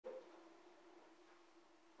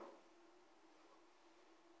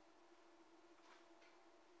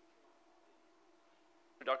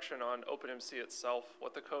introduction on OpenMC itself,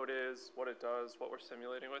 what the code is, what it does, what we're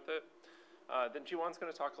simulating with it. Then Jiwon's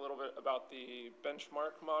going to talk a little bit about the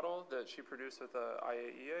benchmark model that she produced with the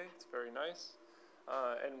IAEA. It's very nice.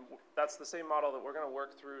 And that's the same model that we're going to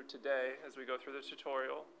work through today as we go through the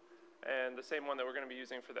tutorial, and the same one that we're going to be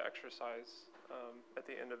using for the exercise at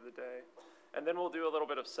the end of the day. And then we'll do a little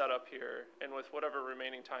bit of setup here, and with whatever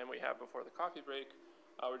remaining time we have before the coffee break,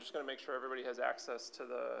 we're just going to make sure everybody has access to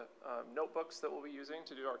the notebooks that we'll be using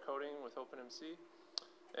to do our coding with OpenMC,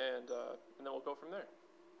 and then we'll go from there.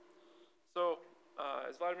 So,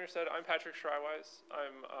 as Vladimir said, I'm Patrick SHRIWISE.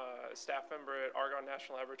 I'm a staff member at Argonne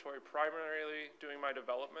National Laboratory, primarily doing my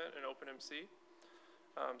development in OpenMC.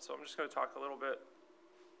 So I'm just going to talk a little bit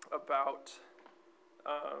about,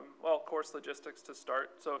 well, course logistics to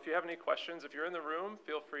start. So if you have any questions, if you're in the room,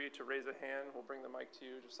 feel free to raise a hand. We'll bring the mic to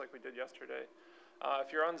you just like we did yesterday.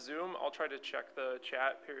 If you're on Zoom, I'll try to check the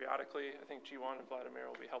chat periodically. I think Jiwon and Vladimir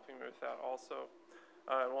will be helping me with that also.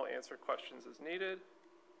 And we'll answer questions as needed.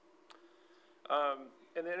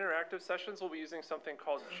 In the interactive sessions, we'll be using something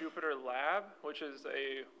called Jupyter Lab, which is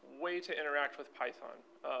a way to interact with Python.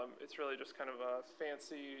 It's really just kind of a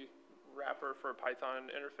fancy wrapper for a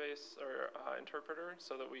Python interface or interpreter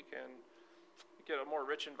so that we can get a more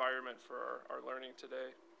rich environment for our learning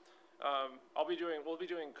today. We'll be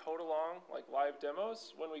doing code along, like live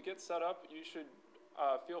demos. When we get set up, you should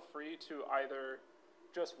feel free to either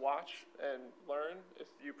just watch and learn if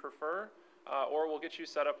you prefer, or we'll get you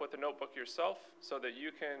set up with a notebook yourself so that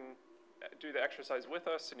you can do the exercise with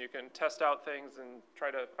us and you can test out things and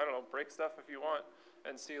try to, I don't know, break stuff if you want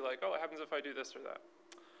and see like, oh, what happens if I do this or that.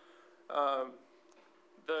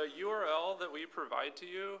 The URL that we provide to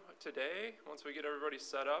you today, once we get everybody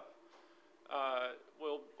set up,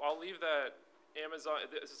 I'll leave that Amazon,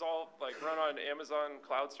 this is all like run on Amazon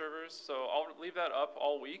cloud servers, so I'll leave that up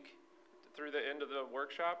all week through the end of the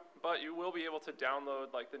workshop, but you will be able to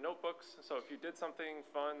download like the notebooks. So if you did something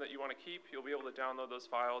fun that you want to keep, you'll be able to download those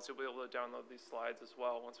files. You'll be able to download these slides as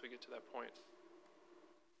well once we get to that point.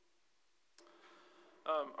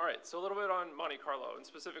 All right, so a little bit on Monte Carlo, and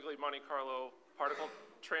specifically Monte Carlo particle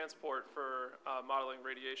transport for modeling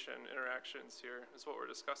radiation interactions here is what we're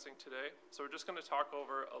discussing today. So we're just going to talk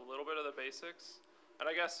over a little bit of the basics. And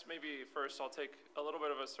I guess maybe first I'll take a little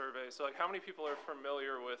bit of a survey. So like how many people are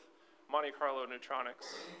familiar with Monte Carlo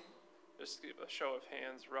neutronics? Just give a show of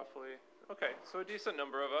hands roughly. Okay, so a decent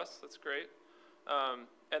number of us, that's great.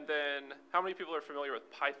 And then how many people are familiar with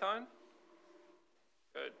Python?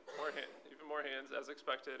 Good, even more hands as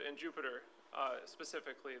expected. And Jupyter,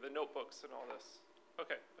 specifically, the notebooks and all this.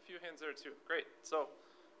 Okay, a few hands there too, great. So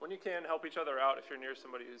when you can, help each other out if you're near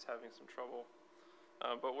somebody who's having some trouble.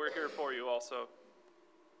 But we're here for you also.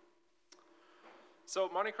 So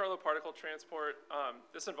Monte Carlo particle transport,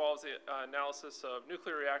 this involves the analysis of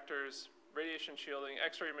nuclear reactors, radiation shielding,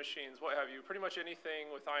 X-ray machines, what have you, pretty much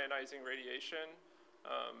anything with ionizing radiation.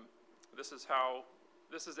 This is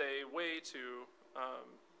a way to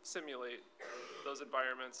simulate those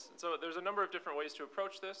environments. And so there's a number of different ways to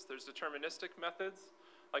approach this. There's deterministic methods,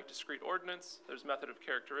 like discrete ordnance. There's method of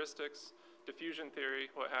characteristics, diffusion theory,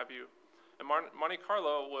 what have you. And Monte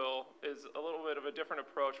Carlo is a little bit of a different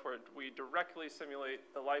approach where we directly simulate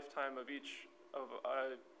the lifetime of each of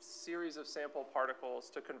a series of sample particles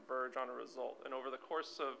to converge on a result. And over the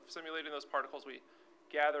course of simulating those particles, we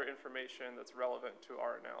gather information that's relevant to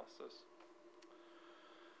our analysis.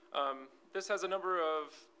 This has a number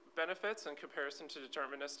of benefits in comparison to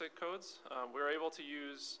deterministic codes. We're able to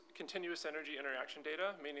use continuous energy interaction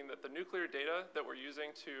data, meaning that the nuclear data that we're using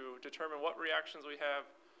to determine what reactions we have,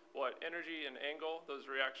 what energy and angle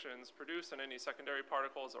those reactions produce, and any secondary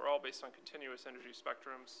particles are all based on continuous energy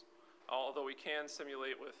spectrums, although we can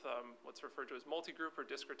simulate with what's referred to as multi-group or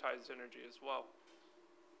discretized energy as well.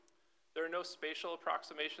 There are no spatial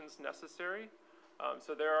approximations necessary.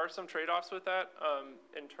 So there are some trade-offs with that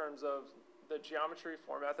in terms of the geometry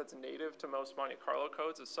format that's native to most Monte Carlo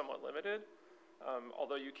codes is somewhat limited.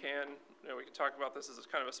 Although we can talk about this as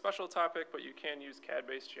kind of a special topic, but you can use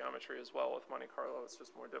CAD-based geometry as well with Monte Carlo. It's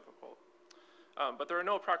just more difficult. But there are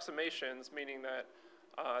no approximations, meaning that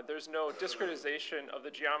there's no discretization of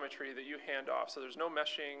the geometry that you hand off. So there's no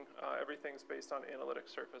meshing. Everything's based on analytic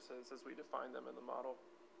surfaces as we define them in the model.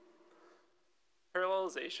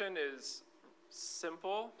 Parallelization is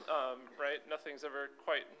simple, right? Nothing's ever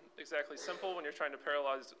quite exactly simple when you're trying to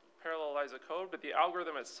parallelize a code, but the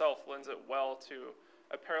algorithm itself lends it well to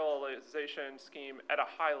a parallelization scheme at a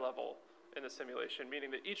high level in the simulation,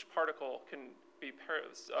 meaning that each particle can be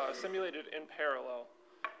simulated in parallel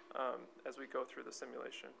as we go through the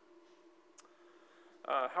simulation.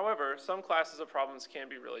 However, some classes of problems can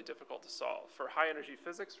be really difficult to solve. For high energy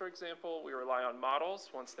physics, for example, we rely on models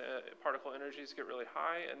once the particle energies get really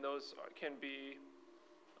high, and those can be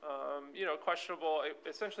questionable.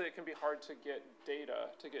 Essentially, it can be hard to get data,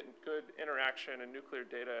 to get good interaction and nuclear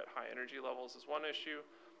data at high energy levels is one issue.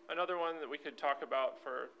 Another one that we could talk about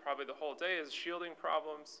for probably the whole day is shielding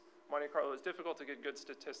problems. Monte Carlo is difficult to get good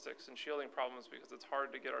statistics in shielding problems because it's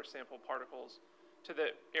hard to get our sample particles to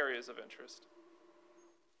the areas of interest.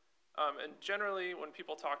 And generally, when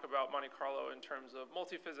people talk about Monte Carlo in terms of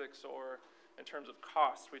multiphysics or in terms of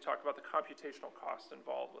cost, we talk about the computational cost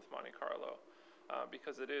involved with Monte Carlo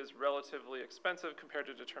because it is relatively expensive compared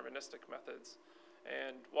to deterministic methods.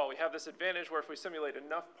 And while we have this advantage where if we simulate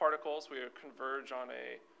enough particles, we converge on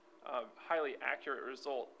a highly accurate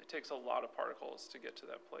result, it takes a lot of particles to get to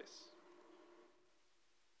that place.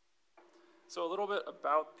 So a little bit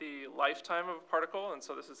about the lifetime of a particle, and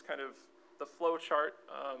so this is kind of the flow chart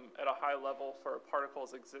at a high level for a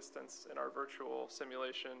particle's existence in our virtual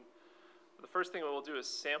simulation. The first thing we'll do is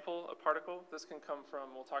sample a particle. This can come from,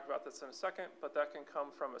 we'll talk about this in a second, but that can come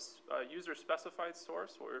from a user-specified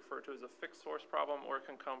source, what we refer to as a fixed source problem, or it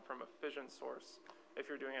can come from a fission source if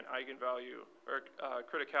you're doing an eigenvalue or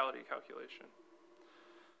criticality calculation.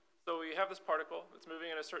 So we have this particle. It's moving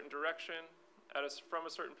in a certain direction from a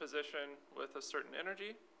certain position with a certain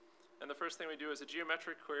energy. And the first thing we do is a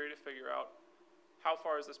geometric query to figure out how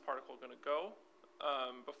far is this particle going to go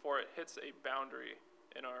before it hits a boundary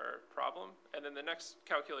in our problem. And then the next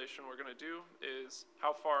calculation we're going to do is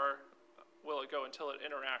how far will it go until it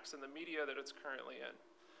interacts in the media that it's currently in.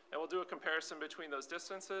 And we'll do a comparison between those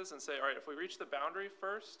distances and say, all right, if we reach the boundary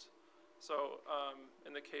first, so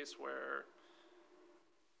in the case where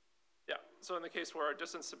our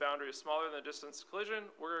distance to boundary is smaller than the distance to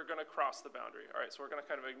collision, we're going to cross the boundary. All right, so we're going to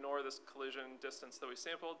kind of ignore this collision distance that we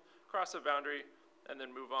sampled, cross the boundary, and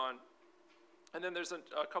then move on. And then there's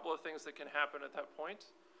a couple of things that can happen at that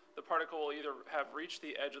point. The particle will either have reached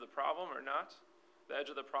the edge of the problem or not. The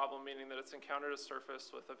edge of the problem meaning that it's encountered a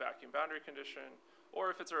surface with a vacuum boundary condition, or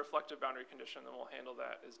if it's a reflective boundary condition, then we'll handle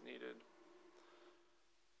that as needed.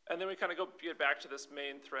 And then we kind of get back to this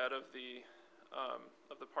main thread of the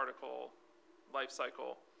particle life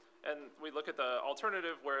cycle. And we look at the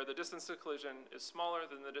alternative where the distance to collision is smaller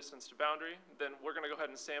than the distance to boundary. Then we're going to go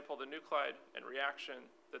ahead and sample the nuclide and reaction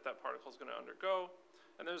that particle is going to undergo.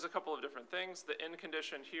 And there's a couple of different things. The end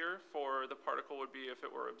condition here for the particle would be if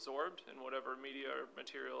it were absorbed in whatever media or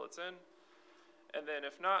material it's in. And then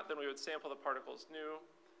if not, then we would sample the particle's new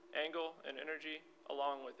angle and energy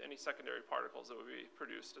along with any secondary particles that would be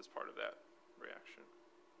produced as part of that reaction.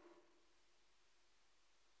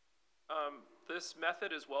 This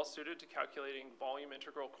method is well suited to calculating volume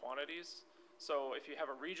integral quantities. So if you have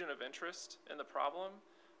a region of interest in the problem,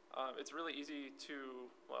 it's really easy to,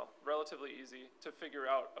 relatively easy to figure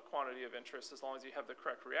out a quantity of interest as long as you have the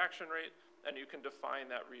correct reaction rate and you can define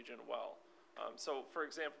that region well. So for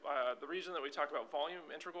example, the reason that we talk about volume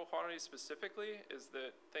integral quantities specifically is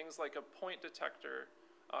that things like a point detector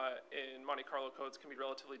in Monte Carlo codes can be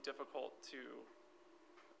relatively difficult to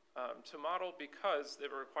model because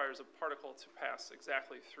it requires a particle to pass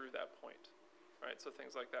exactly through that point, right? So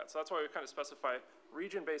things like that. So that's why we kind of specify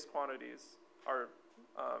region-based quantities are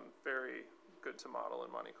very good to model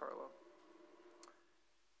in Monte Carlo.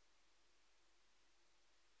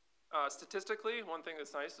 Statistically, one thing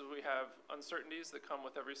that's nice is we have uncertainties that come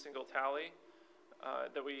with every single tally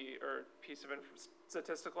or piece of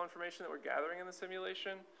statistical information that we're gathering in the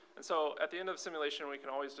simulation. And so at the end of the simulation, we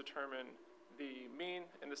can always determine the mean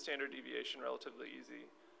and the standard deviation relatively easy,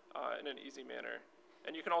 in an easy manner.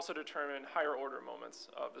 And you can also determine higher order moments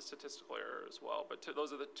of the statistical error as well, but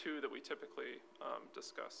those are the two that we typically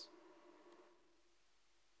discuss.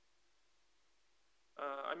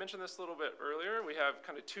 I mentioned this a little bit earlier. We have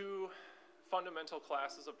kind of two fundamental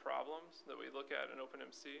classes of problems that we look at in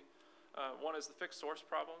OpenMC. One is the fixed source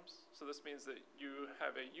problems. So this means that you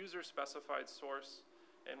have a user-specified source,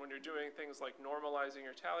 and when you're doing things like normalizing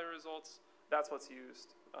your tally results, that's what's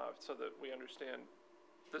used so that we understand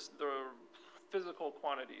the physical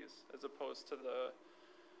quantities as opposed to the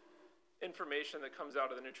information that comes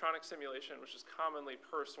out of the neutronic simulation, which is commonly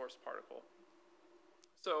per source particle.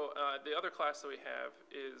 So the other class that we have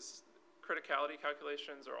is criticality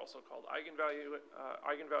calculations, or also called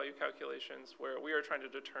eigenvalue calculations, where we are trying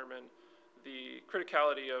to determine the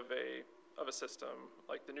criticality of a system,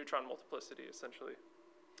 like the neutron multiplicity, essentially.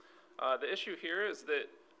 The issue here is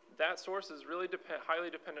that source is really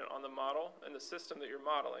highly dependent on the model and the system that you're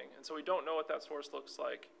modeling. And so we don't know what that source looks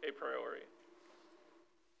like a priori.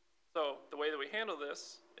 So the way that we handle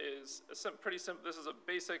this is pretty simple. This is a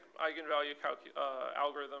basic eigenvalue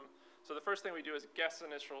algorithm. So the first thing we do is guess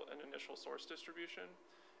an initial source distribution,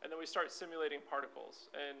 and then we start simulating particles.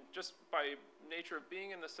 And just by nature of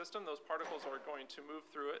being in the system, those particles are going to move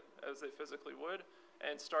through it as they physically would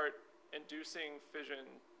and start inducing fission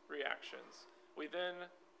reactions. We then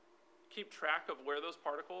keep track of where those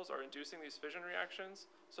particles are inducing these fission reactions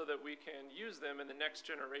so that we can use them in the next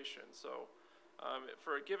generation. So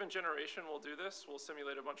for a given generation, we'll do this. We'll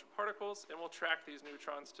simulate a bunch of particles, and we'll track these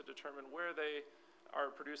neutrons to determine where they are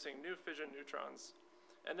producing new fission neutrons.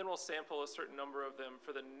 And then we'll sample a certain number of them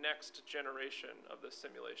for the next generation of the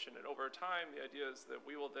simulation. And over time, the idea is that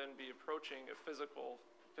we will then be approaching a physical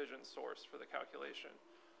fission source for the calculation.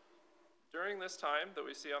 During this time that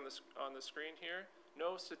we see on the screen here,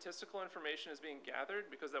 no statistical information is being gathered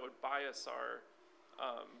because that would bias our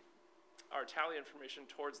tally information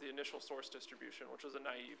towards the initial source distribution, which was a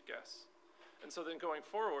naive guess. And so then going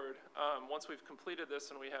forward, once we've completed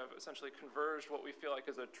this and we have essentially converged what we feel like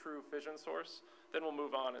is a true fission source, then we'll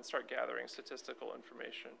move on and start gathering statistical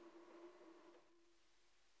information.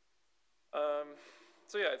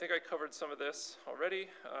 So yeah, I think I covered some of this already,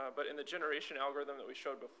 but in the generation algorithm that we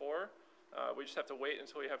showed before, we just have to wait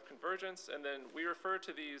until we have convergence, and then we refer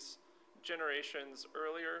to these generations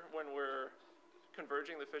earlier when we're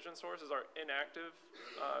converging the fission source as our inactive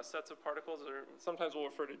sets of particles, or sometimes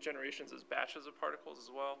we'll refer to generations as batches of particles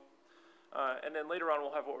as well. And then later on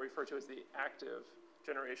we'll have what we refer to as the active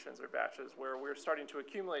generations or batches, where we're starting to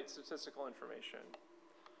accumulate statistical information.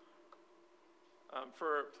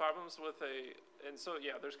 For problems with and so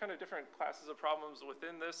yeah, there's kind of different classes of problems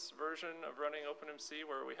within this version of running OpenMC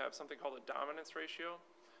where we have something called a dominance ratio.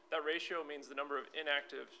 That ratio means the number of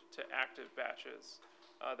inactive to active batches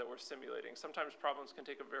that we're simulating. Sometimes problems can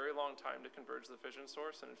take a very long time to converge the fission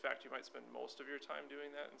source, and in fact, you might spend most of your time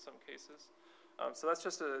doing that in some cases. So that's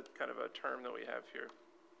just a kind of a term that we have here.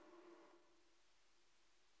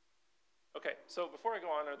 Okay, so before I go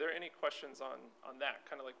on, are there any questions on that,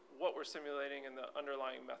 kind of like what we're simulating and the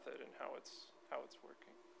underlying method and how it's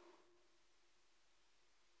working?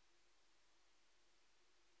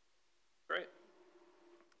 Great.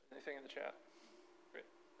 Anything in the chat? Great.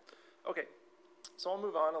 Okay, so I'll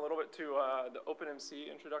move on a little bit to the OpenMC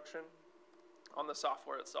introduction on the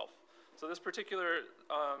software itself. So this particular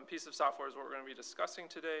piece of software is what we're going to be discussing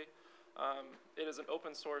today. It is an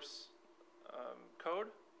open source code.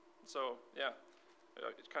 So yeah,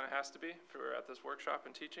 it kind of has to be if we're at this workshop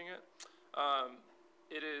and teaching it.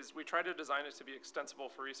 We try to design it to be extensible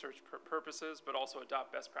for research purposes, but also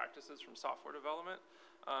adopt best practices from software development.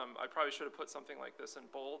 I probably should have put something like this in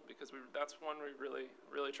bold because that's one we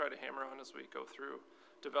really try to hammer on as we go through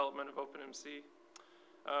development of OpenMC.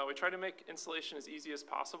 We try to make installation as easy as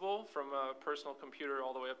possible from a personal computer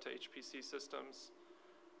all the way up to HPC systems.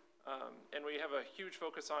 And we have a huge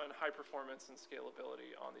focus on high performance and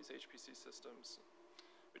scalability on these HPC systems.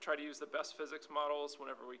 We try to use the best physics models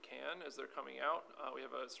whenever we can as they're coming out. We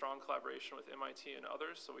have a strong collaboration with MIT and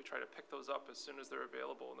others, so we try to pick those up as soon as they're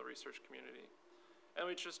available in the research community. And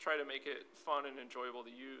we just try to make it fun and enjoyable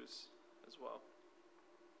to use as well.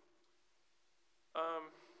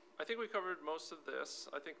 I think we covered most of this.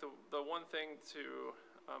 I think the one thing to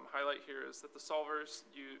highlight here is that the solvers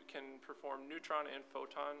can perform neutron and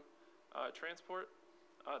photon transport.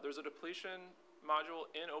 There's a depletion module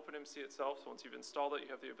in OpenMC itself, so once you've installed it, you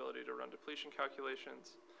have the ability to run depletion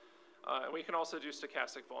calculations. And we can also do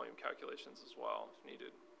stochastic volume calculations as well, if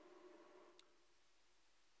needed.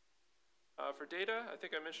 For data, I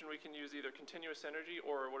think I mentioned we can use either continuous energy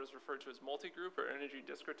or what is referred to as multi-group or energy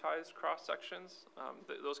discretized cross-sections.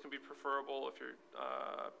 Those can be preferable if you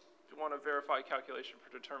want to verify calculation for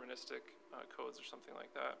deterministic codes or something like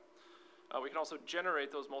that. We can also generate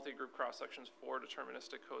those multi-group cross-sections for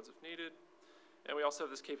deterministic codes if needed. And we also have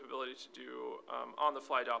this capability to do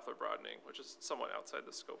on-the-fly Doppler broadening, which is somewhat outside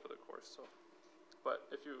the scope of the course. So, but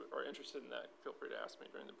if you are interested in that, feel free to ask me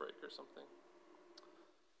during the break or something.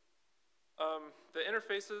 The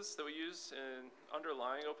interfaces that we use in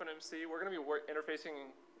underlying OpenMC, we're going to be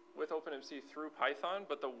interfacing with OpenMC through Python,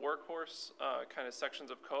 but the workhorse kind of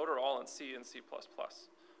sections of code are all in C and C++.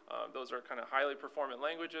 Those are kind of highly performant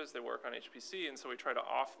languages. They work on HPC, and so we try to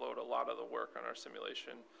offload a lot of the work on our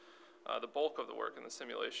simulation, the bulk of the work in the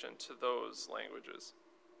simulation, to those languages.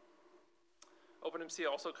 OpenMC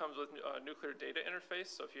also comes with a nuclear data interface,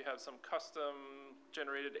 so if you have some custom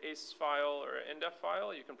generated ACE file or an INDEF file,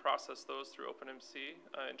 you can process those through OpenMC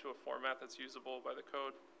into a format that's usable by the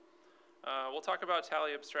code. We'll talk about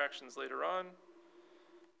tally abstractions later on,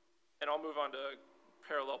 and I'll move on to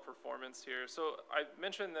parallel performance here. So I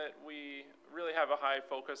mentioned that we really have a high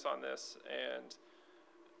focus on this, and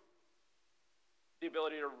the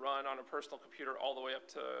ability to run on a personal computer all the way up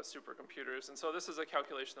to supercomputers. And so this is a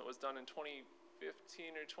calculation that was done in 2015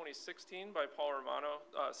 or 2016 by Paul Romano,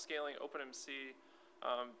 scaling OpenMC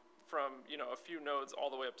from a few nodes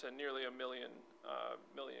all the way up to nearly a million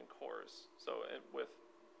cores. So with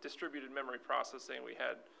distributed memory processing, we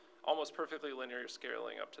had almost perfectly linear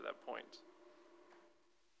scaling up to that point.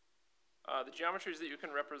 The geometries that you can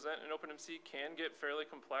represent in OpenMC can get fairly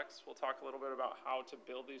complex. We'll talk a little bit about how to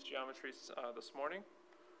build these geometries this morning.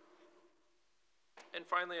 And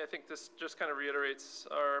finally, I think this just kind of reiterates,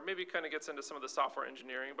 or maybe kind of gets into some of the software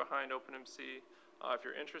engineering behind OpenMC, if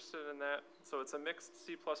you're interested in that. So it's a mixed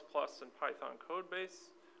C++ and Python code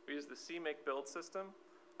base. We use the C make build system.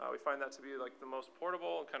 We find that to be like the most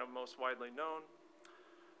portable and kind of most widely known.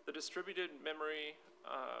 The distributed memory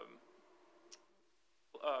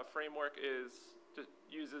framework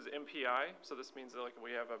uses MPI, so this means that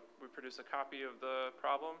we produce a copy of the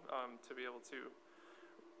problem to be able to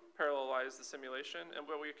parallelize the simulation,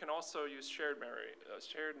 but we can also use shared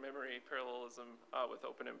memory parallelism with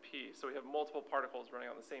OpenMP. So we have multiple particles running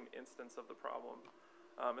on the same instance of the problem,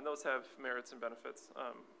 and those have merits and benefits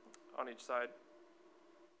on each side.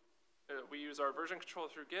 We use our version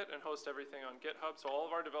control through Git and host everything on GitHub, so all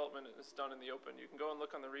of our development is done in the open. You can go and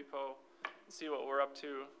look on the repo, see what we're up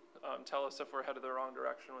to, tell us if we're headed the wrong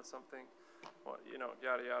direction with something,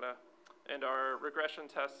 yada yada. And our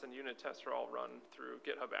regression tests and unit tests are all run through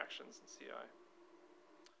GitHub Actions and CI.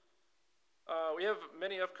 We have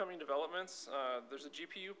many upcoming developments. There's a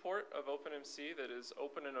GPU port of OpenMC that is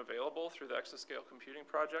open and available through the Exascale Computing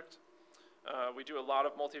Project. We do a lot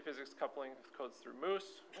of multiphysics coupling with codes through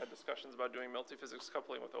Moose. We had discussions about doing multiphysics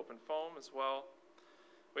coupling with OpenFOAM as well.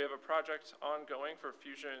 We have a project ongoing for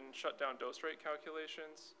fusion shutdown dose rate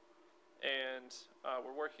calculations. And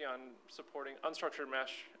we're working on supporting unstructured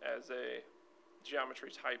mesh as a geometry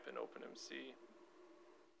type in OpenMC,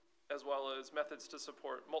 as well as methods to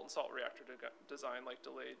support molten salt reactor design like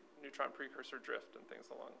delayed neutron precursor drift and things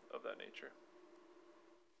along of that nature.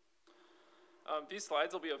 These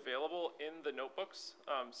slides will be available in the notebooks,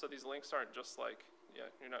 so these links aren't just like,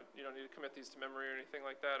 you don't need to commit these to memory or anything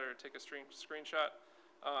like that or take a screenshot.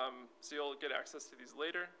 So you'll get access to these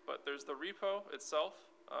later, but there's the repo itself.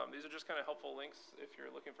 These are just kind of helpful links if you're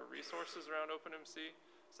looking for resources around OpenMC.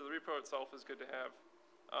 So the repo itself is good to have.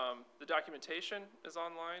 The documentation is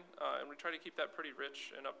online, and we try to keep that pretty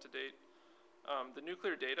rich and up to date. The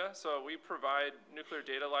nuclear data, so we provide nuclear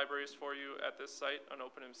data libraries for you at this site on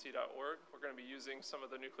openmc.org. We're going to be using some of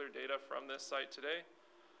the nuclear data from this site today.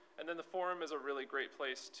 And then the forum is a really great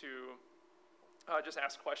place to just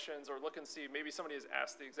ask questions or look and see, maybe somebody has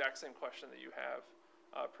asked the exact same question that you have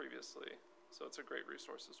previously. So it's a great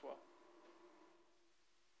resource as well.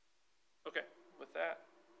 Okay, with that,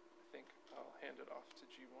 I think I'll hand it off to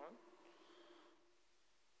Jiwon.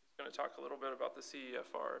 He's going to talk a little bit about the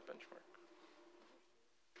CEFR benchmark.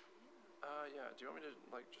 Yeah, do you want me to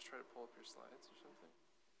just try to pull up your slides or something?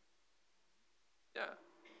 Yeah.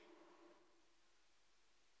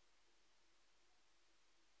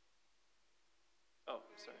 Oh,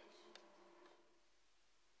 sorry.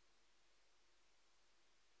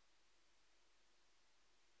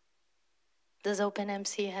 Does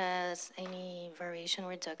OpenMC has any variation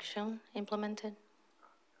reduction implemented?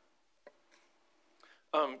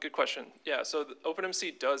 Good question. Yeah, so the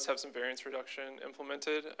OpenMC does have some variance reduction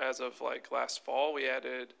implemented. As of last fall, we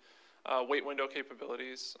added weight window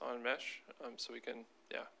capabilities on mesh, so we can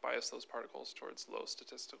bias those particles towards low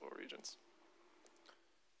statistical regions.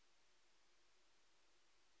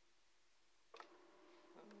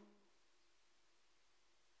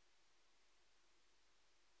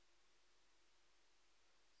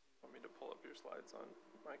 Want me to pull up your slides on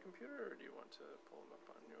my computer, or do you want to pull them up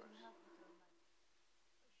on yours?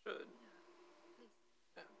 Should.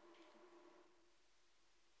 Yeah.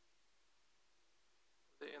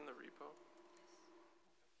 Are they in the repo?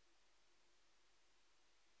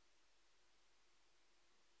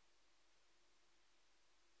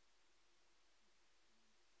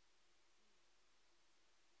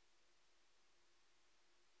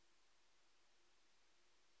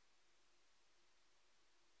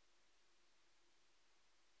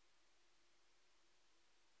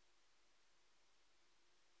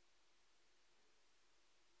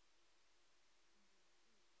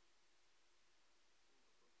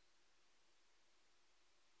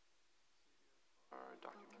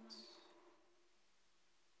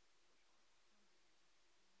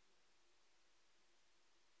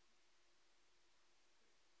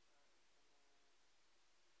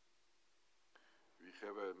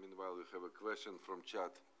 meanwhile, we have a question from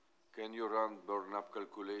chat. Can you run burn-up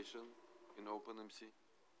calculation in OpenMC?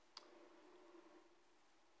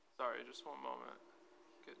 Sorry, just one moment.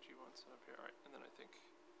 Get Jiwon set up here. All right, and then I think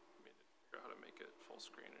we need to figure out how to make it full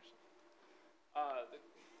screen or something.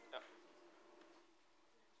 Yeah.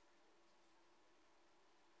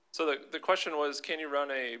 So the question was, can you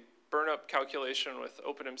run a burn-up calculation with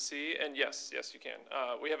OpenMC? And yes, you can.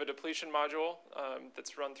 We have a depletion module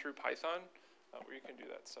that's run through Python where you can do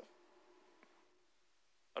that stuff.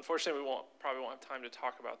 Unfortunately, probably won't have time to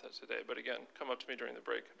talk about that today, but again, come up to me during the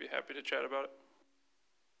break. I'd be happy to chat about it.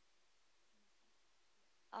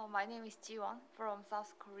 My name is Jiwon from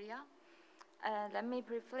South Korea. Let me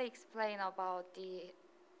briefly explain about the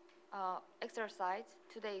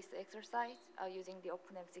today's exercise using the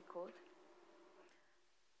OpenMC code.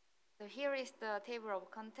 So here is the table of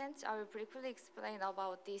contents. I will briefly explain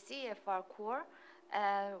about the CFR core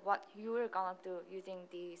and what you are gonna do using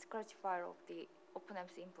the scratch file of the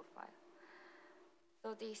OpenMC input file.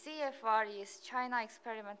 So the CFR is China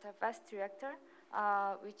Experimental Fast Reactor,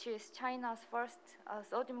 which is China's first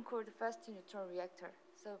sodium-cooled fast neutron reactor.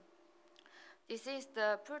 So this is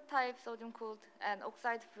the pure-type sodium-cooled and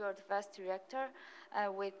oxide-fueled fast reactor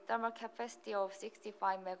with thermal capacity of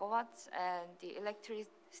 65 megawatts and the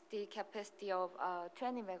electricity capacity of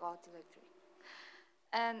 20 megawatts electric.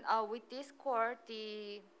 And with this core,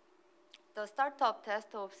 the startup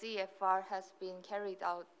test of CFR has been carried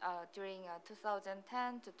out during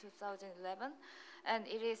 2010 to 2011, and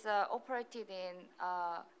it is operated in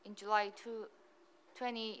July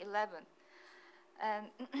 2011.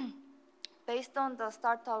 And based on the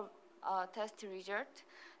startup test result,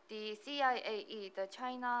 the CIAE, the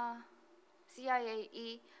China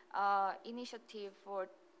CIAE initiative for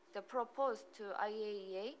the proposed to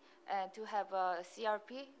IAEA and to have a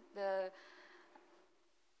CRP, the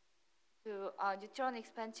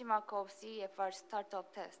neutronics benchmark of CFR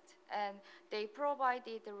startup test. And they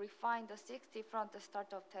provided the refined 6 different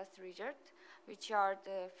startup test results, which are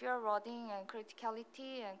the fuel loading and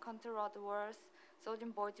criticality and control rod walls,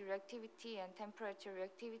 sodium void reactivity and temperature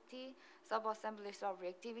reactivity, sub-assembly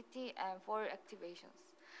sub-reactivity, and foil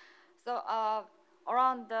activations. So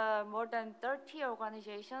around more than 30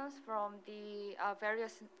 organizations from the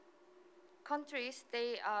various countries,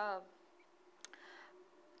 they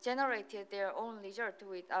generated their own result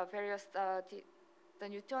with various the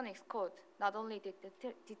neutronics code, not only the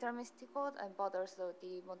deterministic code, but also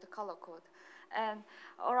the Monte Carlo code. And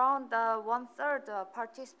around 1/3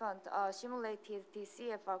 participant simulated the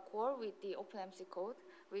CFR core with the OpenMC code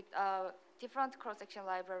with different cross-section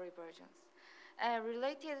library versions. And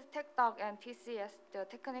related TechDoc and TCS, the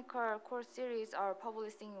technical core series, are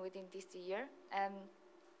publishing within this year. And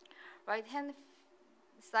right-hand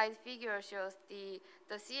side figure shows the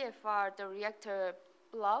CFR, the reactor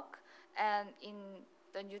block, and in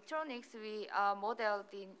the neutronics, we model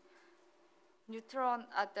the neutron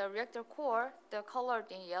at the reactor core, the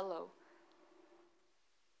colored in yellow.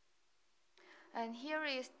 And here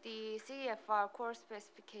is the CFR core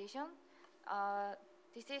specification.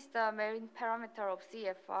 This is the main parameter of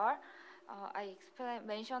CFR. I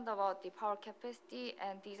mentioned about the power capacity,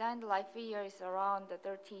 and designed life year is around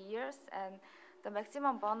 30 years, and the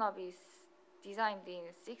maximum burn-up is designed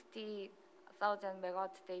in 60,000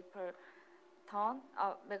 megawatt day per ton,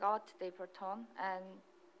 and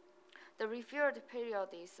the refueled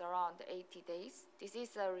period is around 80 days. This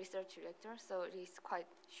is a research reactor, so it is quite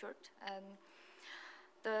short. And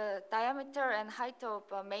the diameter and height of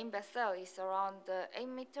main vessel is around 8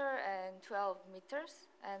 meters and 12 meters,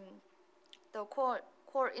 and the core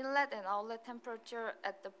inlet and outlet temperature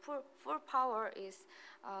at the full power is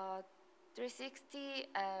 360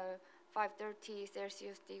 and 530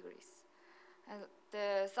 Celsius degrees. And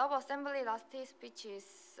the sub-assembly lattice pitch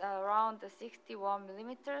is around 61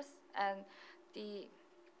 millimeters, and the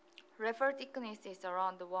refer thickness is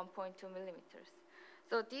around 1.2 millimeters.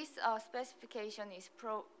 So this specification is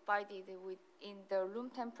provided within the room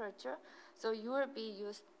temperature. So you will be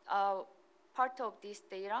used part of this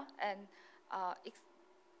data and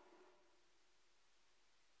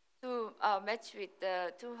to match with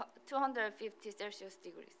the 250 Celsius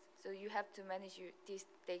degrees. So you have to manage this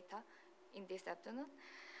data in this afternoon.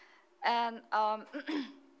 And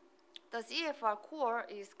the CFR core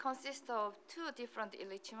consists of 2 different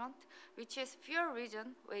enrichment, which is fuel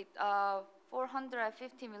region with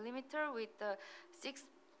 450 millimeter with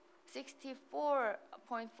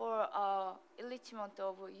 64.4 enrichment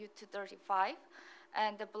of U-235,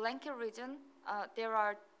 and the blanket region. There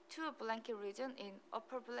are 2 blanket region in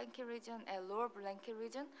upper blanket region and lower blanket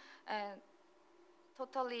region, and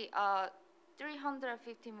totally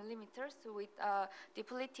 350 millimeters with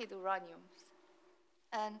depleted uraniums.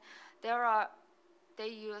 And there are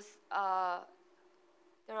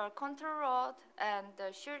control rod and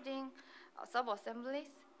shielding sub-assemblies.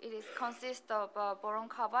 It is consists of boron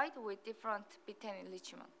carbide with different betaine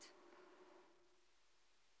enrichment.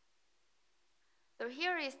 So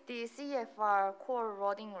here is the CFR core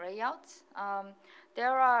rodding layout.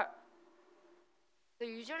 So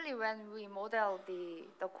usually when we model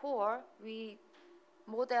the core, we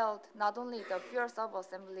modeled not only the fuel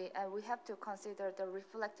sub-assembly, and we have to consider the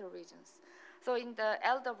reflector regions. So in the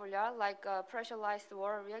LWR, like pressurized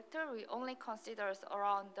water reactor, we only consider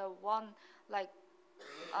around the one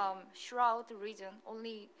shroud region,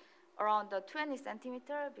 only around the 20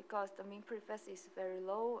 centimeter, because the mean preface is very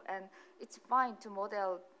low, and it's fine to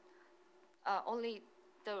model only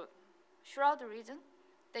the shroud region.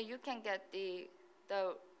 Then you can get the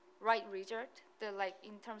right result,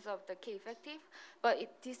 in terms of the K effective. But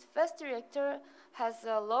this fast reactor has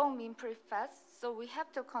a low mean preface, so we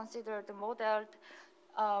have to consider the model,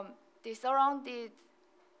 the surrounded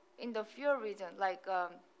in the fuel region,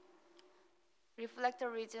 reflector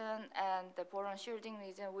region and the boron shielding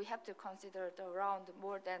region. We have to consider the around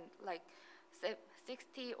more than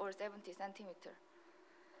 60 or 70 centimeter.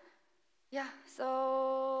 Yeah,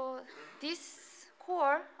 so this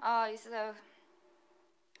core is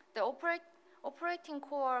the operating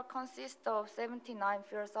core consists of 79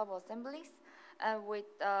 fuel sub-assemblies, and with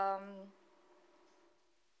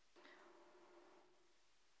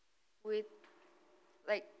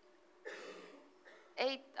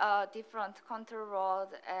 8 different control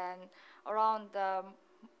rods and around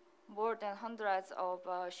more than hundreds of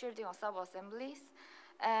shielding or sub-assemblies.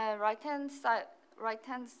 And right-hand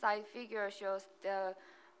side figure shows the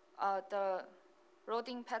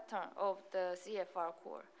rodding pattern of the CFR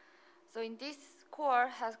core. So in this core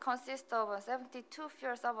consists of 72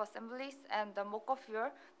 fuel sub-assemblies and the mocha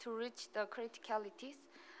fuel to reach the criticalities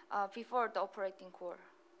before the operating core.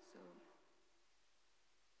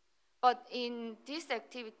 But in these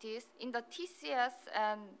activities, in the TCS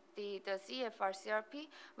and the CFR CRP,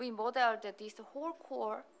 we modeled this whole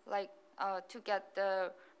core to get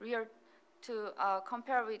the real, to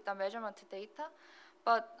compare with the measurement data.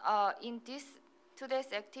 But in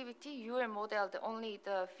today's activity, you will model only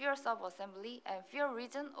the fuel sub-assembly and fuel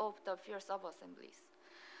region of the fuel sub-assemblies.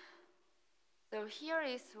 So here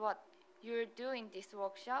is what you will do in this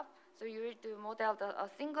workshop. So you will do model a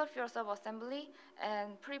single fuel sub-assembly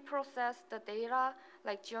and pre-process the data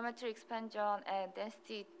like geometry expansion and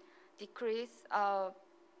density decrease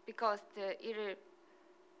because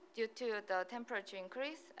due to the temperature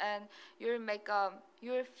increase, and you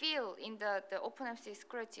will fill in the OpenMC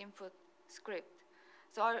scratch input script.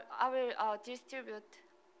 So I will distribute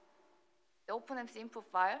the OpenMC input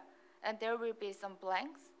file, and there will be some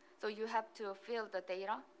blanks. So you have to fill the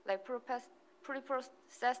data, like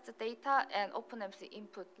pre-processed data and OpenMC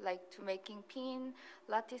input, like to making pin,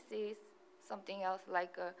 lattices, something else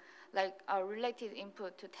like a related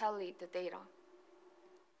input to tally the data.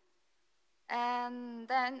 And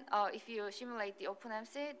then if you simulate the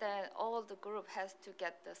OpenMC, then all the group has to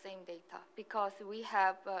get the same data because we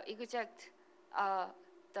have exact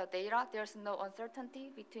the data. There's no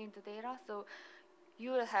uncertainty between the data, so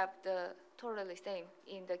you will have the totally same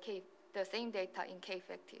in the same data in K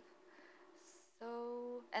effective.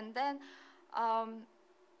 So, and then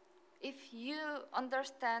if you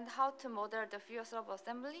understand how to model the fuel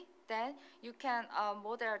sub-assembly, then you can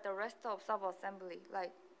model the rest of sub-assembly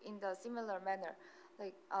like in the similar manner,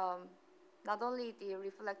 like not only the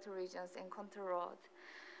reflector regions and control rod.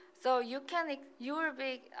 So you'll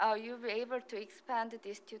be able to expand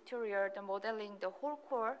this tutorial, the modeling the whole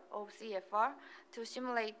core of CFR to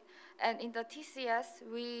simulate. And in the TCS,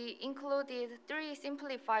 we included 3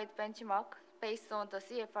 simplified benchmarks based on the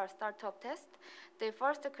CFR startup test. The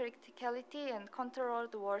first criticality and control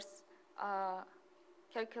towards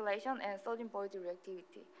calculation and sodium void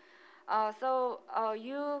reactivity. So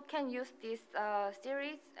you can use this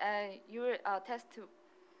series and you will test to.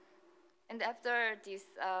 And after this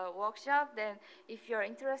workshop, then if you're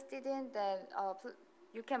interested in, then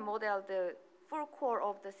you can model the full core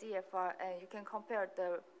of the CFR and you can compare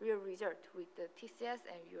the real result with the TCS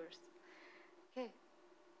and yours. Okay.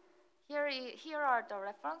 Here are the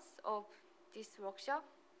reference of this workshop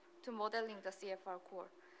to modeling the CFR core.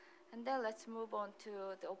 And then let's move on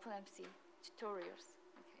to the OpenMC tutorials.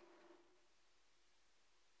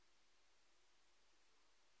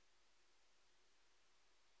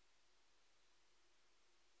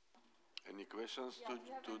 Any questions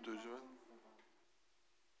to Jiwon?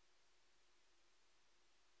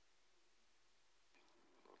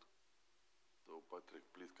 Patrick,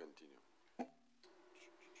 please continue.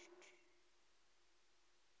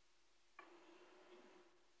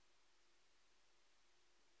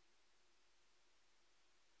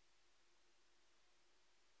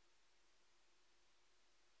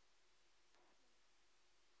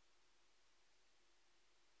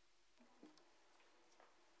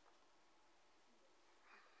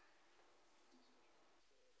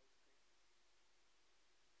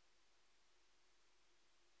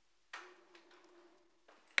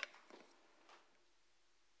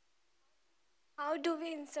 How do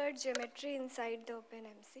we insert geometry inside the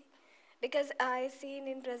OpenMC? Because I seen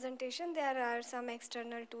in presentation there are some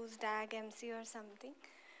external tools, DAG, MC or something.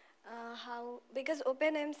 Because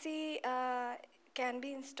OpenMC can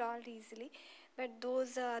be installed easily, but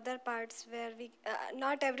those other parts where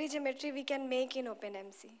not every geometry we can make in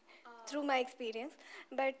OpenMC, through my experience.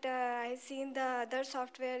 But I've seen the other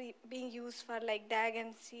software being used for like DAG,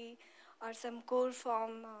 MC or some core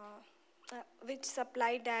form which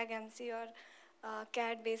supply DAG, MC or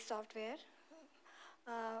CAD-based software,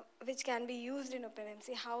 which can be used in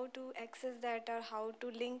OpenMC. How to access that or how to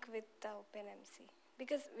link with the OpenMC?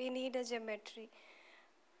 Because we need a geometry.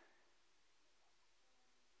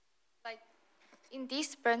 Like in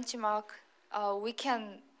this benchmark, we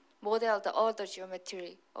can model the other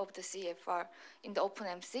geometry of the CFR in the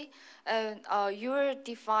OpenMC, and you will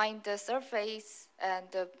define the surface and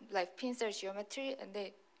the like pinsel geometry, and then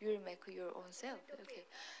you will make your own self. Okay.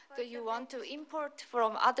 So you want to import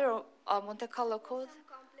from other Monte Carlo code?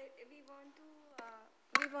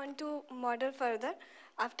 We want to model further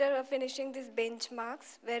after finishing these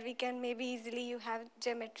benchmarks, where we can maybe easily you have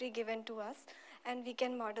geometry given to us and we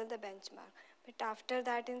can model the benchmark. But after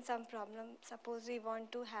that, in some problem, suppose we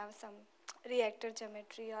want to have some reactor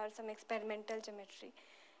geometry or some experimental geometry,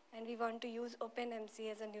 and we want to use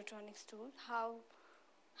OpenMC as a neutronics tool.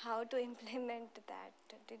 How to implement that?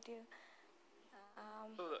 Did you?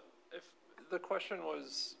 So if the question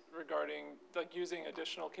was regarding like using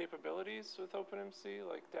additional capabilities with OpenMC,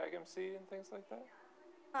 like DAG-MC and things like that?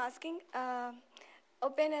 Asking,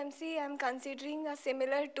 OpenMC, I'm considering a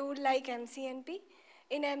similar tool like MCNP.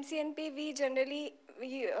 In MCNP, we generally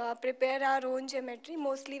prepare our own geometry.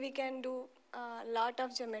 Mostly we can do a lot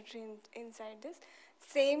of geometry inside this.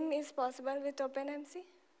 Same is possible with OpenMC?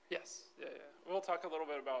 Yes, yeah. We'll talk a little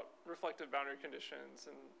bit about reflective boundary conditions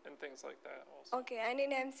and things like that also. Okay, and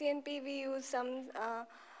in MCNP, we use some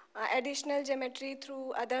additional geometry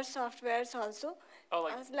through other softwares also. Oh,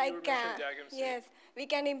 like you were mentioning DAG-MC. Yes, we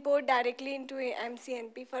can import directly into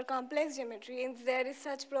MCNP for complex geometry. And there is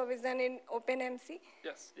such provision in OpenMC.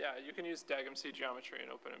 Yes, yeah, you can use DAG-MC geometry in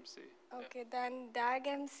OpenMC. Okay, then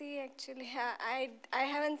DAG-MC actually, I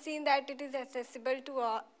haven't seen that it is accessible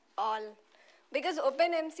to all. Because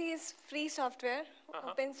OpenMC is free software,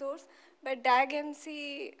 open source, but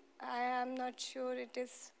DAG-MC, I am not sure it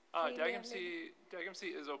is freely DAG-MC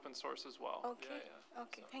is open source as well. Okay, Yeah.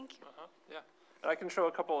 Okay, thank you. Yeah, and I can show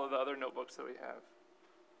a couple of the other notebooks that we have.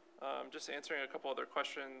 Just answering a couple other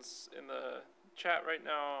questions in the chat right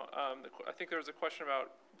now. I think there was a question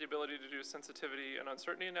about the ability to do sensitivity and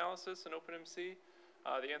uncertainty analysis in OpenMC.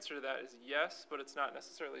 The answer to that is yes, but it's not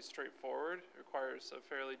necessarily straightforward. It requires a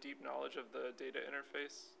fairly deep knowledge of the data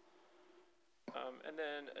interface. And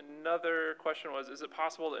then another question was, is it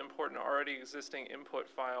possible to import an already existing input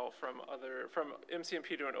file from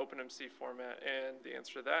MCMP to an OpenMC format? And the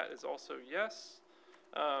answer to that is also yes,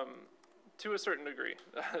 to a certain degree.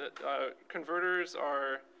 Converters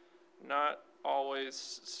are not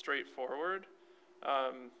always straightforward.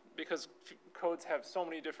 Because codes have so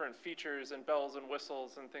many different features and bells and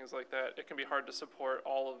whistles and things like that, it can be hard to support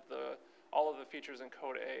all of the features in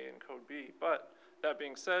code A and code B. But that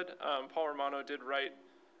being said, Paul Romano did write,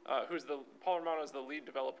 Paul Romano is the lead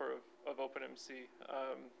developer of OpenMC.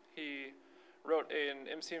 He wrote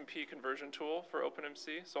an MCMP conversion tool for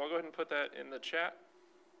OpenMC, so I'll go ahead and put that in the chat.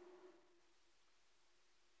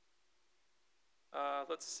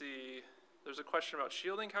 Let's see. There's a question about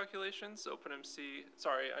shielding calculations. OpenMC,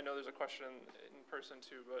 sorry, I know there's a question in person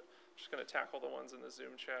too, but I'm just going to tackle the ones in the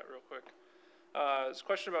Zoom chat real quick. There's a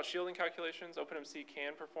question about shielding calculations. OpenMC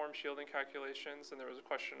can perform shielding calculations, and there was a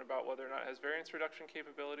question about whether or not it has variance reduction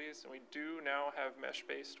capabilities, and we do now have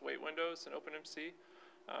mesh-based weight windows in OpenMC,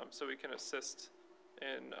 so we can assist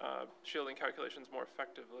in shielding calculations more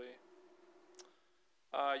effectively.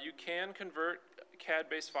 You can convert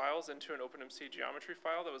CAD-based files into an OpenMC geometry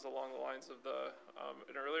file. That was along the lines of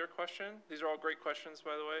an earlier question. These are all great questions,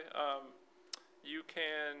 by the way. You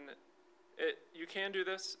can do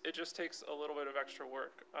this. It just takes a little bit of extra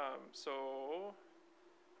work. So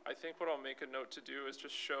I think what I'll make a note to do is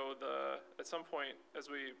just show at some point, as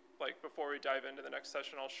we, before we dive into the next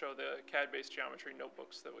session, I'll show the CAD-based geometry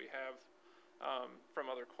notebooks that we have from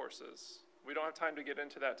other courses. We don't have time to get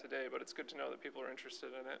into that today, but it's good to know that people are interested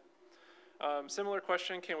in it. Similar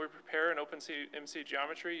question, can we prepare an OpenMC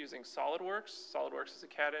geometry using SolidWorks? SolidWorks is a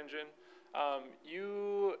CAD engine.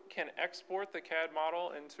 You can export the CAD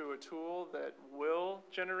model into a tool that will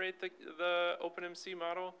generate the OpenMC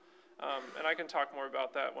model. And I can talk more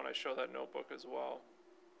about that when I show that notebook as well.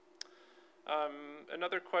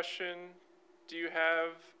 Another question, do you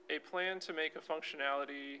have a plan to make a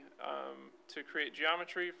functionality to create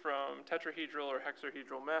geometry from tetrahedral or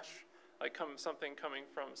hexahedral mesh, like something coming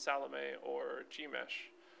from Salome or Gmesh?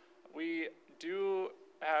 We do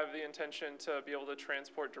have the intention to be able to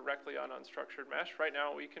transport directly on unstructured mesh. Right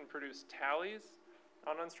now we can produce tallies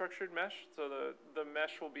on unstructured mesh, so the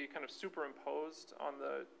mesh will be kind of superimposed on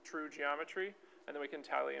the true geometry, and then we can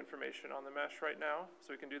tally information on the mesh right now, so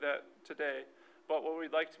we can do that today. But what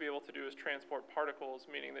we'd like to be able to do is transport particles,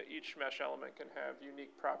 meaning that each mesh element can have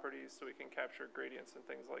unique properties, so we can capture gradients and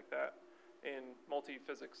things like that in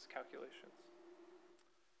multi-physics calculations.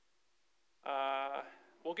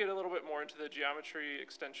 We'll get a little bit more into the geometry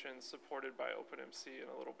extensions supported by OpenMC in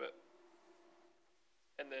a little bit.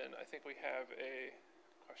 And then I think we have a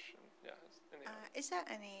question. Yeah. Is there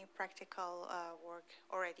any practical work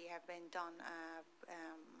already have been done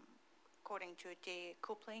according to the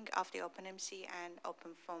coupling of the OpenMC and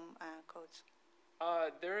OpenFOAM codes?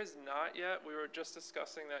 There is not yet. We were just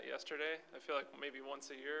discussing that yesterday. I feel like maybe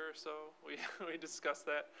once a year or so we discussed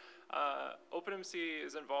that. OpenMC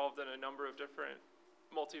is involved in a number of different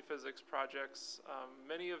multi-physics projects.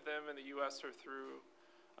 Many of them in the US are through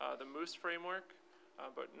the Moose framework,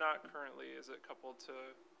 but not currently is it coupled to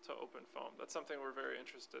OpenFOAM. That's something we're very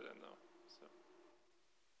interested in though. So.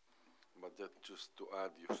 But that, just to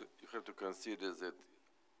add, you have to consider that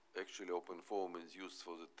actually OpenFOAM is used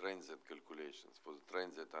for the transient calculations, for the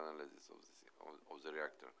transient analysis of the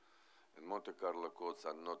reactor. And Monte Carlo codes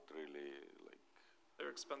are not really like...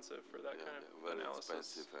 They're expensive for that kind of very analysis.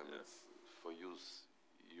 Expensive, and it's for use,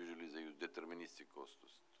 usually they use deterministic codes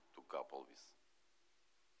to couple this.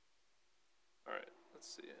 All right,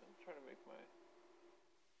 let's see. I'm trying to make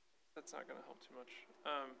that's not going to help too much.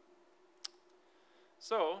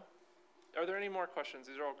 So, are there any more questions?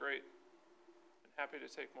 These are all great. I'm happy to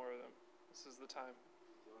take more of them. This is the time.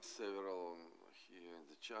 There are several here in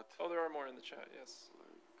the chat. Oh, there are more in the chat, yes.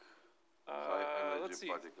 High let's see.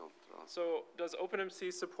 energy particle transport. So, does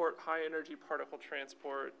OpenMC support high energy particle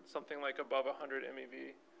transport, something like above 100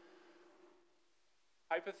 MeV?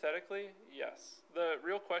 Hypothetically, yes. The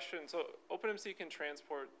real question, so OpenMC can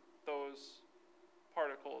transport those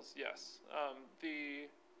particles, yes. The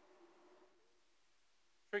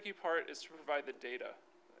tricky part is to provide the data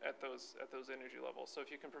at those energy levels. So if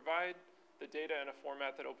you can provide the data in a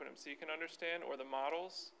format that OpenMC can understand, or the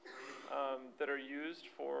models that are used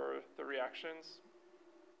for the reactions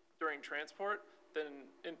during transport, then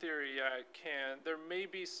in theory, yeah, it can. There may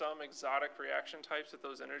be some exotic reaction types at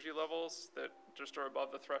those energy levels that just are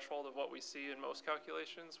above the threshold of what we see in most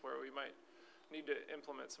calculations, where we might need to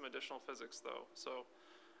implement some additional physics though. So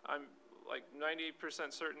I'm like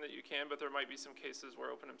 90% certain that you can, but there might be some cases where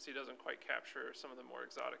OpenMC doesn't quite capture some of the more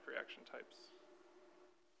exotic reaction types.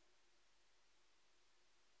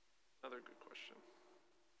 Another good question.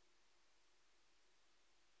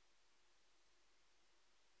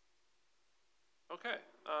 Okay,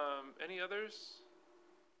 any others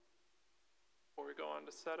before we go on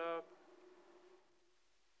to setup?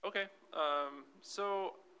 Okay,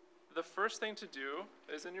 so the first thing to do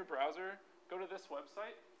is in your browser, go to this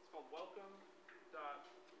website. It's called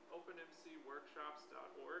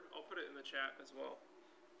welcome.openmcworkshops.org. I'll put it in the chat as well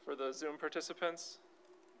for the Zoom participants.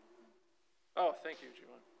 Oh, thank you,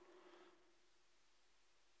 Jiwon.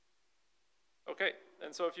 Okay,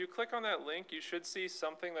 and so if you click on that link, you should see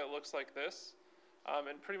something that looks like this.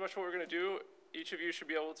 And pretty much what we're going to do, each of you should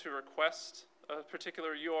be able to request a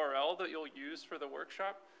particular URL that you'll use for the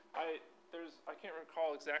workshop. I can't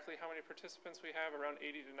recall exactly how many participants we have, around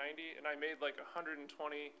 80 to 90, and I made like 120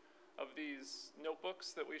 of these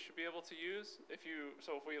notebooks that we should be able to use.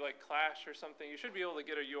 So if we like clash or something, you should be able to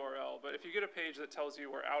get a URL. But if you get a page that tells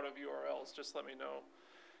you we're out of URLs, just let me know,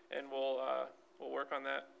 and we'll work on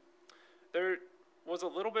that. There was a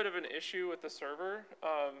little bit of an issue with the server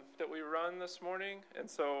that we run this morning, and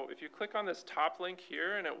so if you click on this top link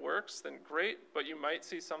here and it works, then great, but you might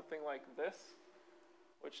see something like this,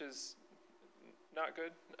 which is not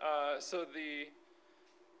good. So the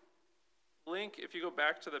link, if you go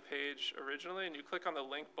back to the page originally and you click on the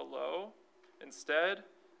link below instead,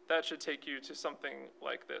 that should take you to something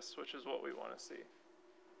like this, which is what we want to see.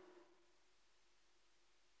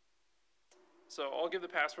 So I'll give the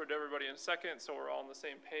password to everybody in a second so we're all on the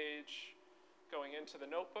same page going into the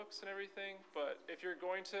notebooks and everything. But if you're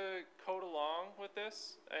going to code along with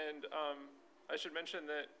this, and I should mention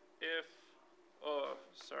that if,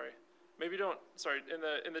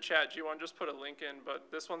 in the chat, Jiwon just put a link in,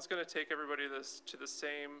 but this one's going to take everybody to the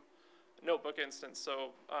same notebook instance.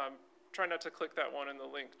 So try not to click that one in the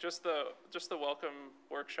link. Just the welcome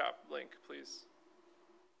workshop link, please.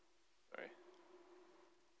 Sorry.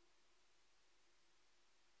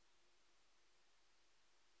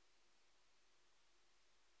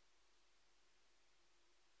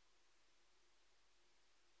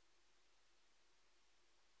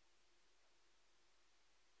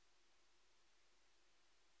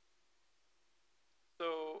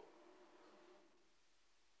 So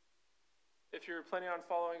if you're planning on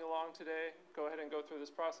following along today, go ahead and go through this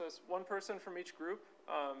process. One person from each group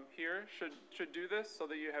here should do this so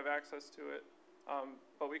that you have access to it,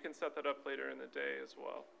 but we can set that up later in the day as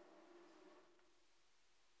well.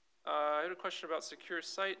 I had a question about secure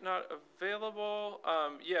site not available.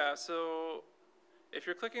 Yeah, so if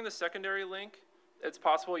you're clicking the secondary link, it's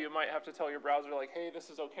possible you might have to tell your browser like, hey, this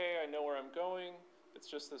is okay, I know where I'm going. It's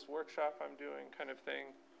just this workshop I'm doing kind of thing.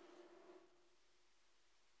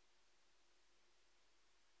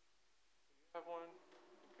 You have one?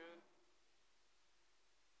 Good.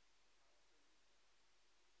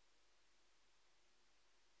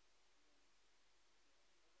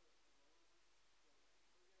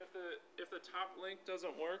 If the top link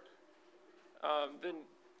doesn't work, then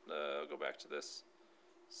I'll go back to this.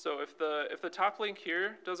 So if the top link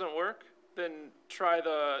here doesn't work, then try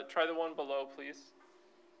the one below, please.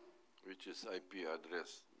 Which is IP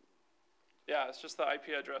address. Yeah, it's just the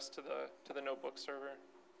IP address to the notebook server.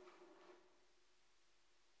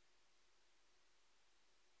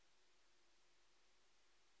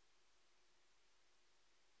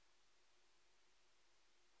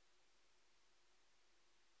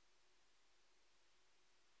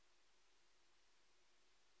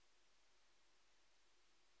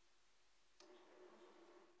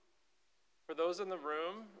 For those in the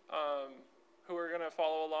room who are going to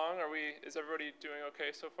follow along, is everybody doing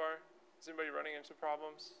okay so far? Is anybody running into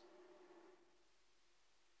problems?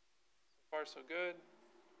 So far, so good.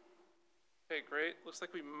 Okay, great. Looks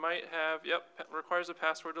like we might have, yep, requires a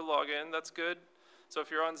password to log in. That's good. So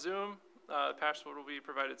if you're on Zoom, the password will be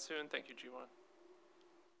provided soon. Thank you, Jiwon.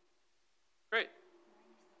 Great.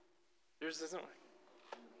 Yours doesn't work.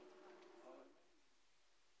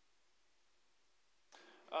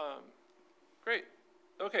 Great.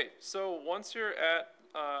 Okay, so once you're at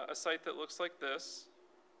a site that looks like this,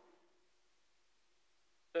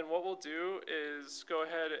 then what we'll do is go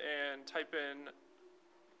ahead and type in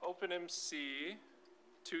OpenMC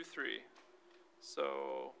 2.3.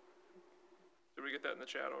 So, did we get that in the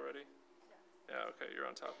chat already? Yeah, okay, you're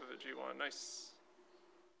on top of it, Jiwon. Nice.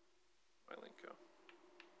 My link go.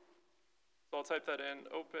 So I'll type that in,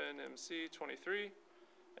 OpenMC 23,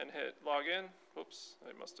 and hit login. Whoops,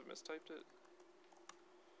 I must have mistyped it.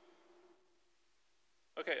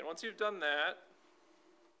 Okay, and once you've done that,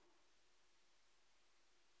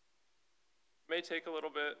 it may take a little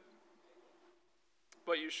bit,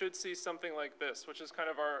 but you should see something like this, which is kind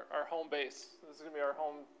of our home base. This is going to be our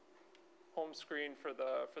home screen for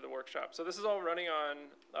the workshop. So this is all running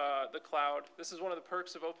on the cloud. This is one of the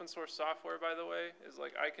perks of open source software, by the way, is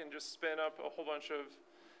like I can just spin up a whole bunch of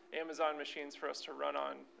Amazon machines for us to run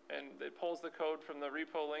on, and it pulls the code from the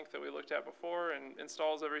repo link that we looked at before and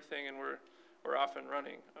installs everything, and we're off and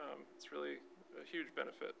running. It's really a huge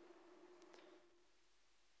benefit.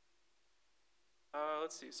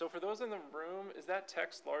 Let's see. So for those in the room, is that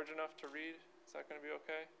text large enough to read? Is that going to be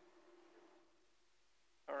okay?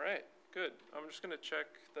 All right, good. I'm just going to check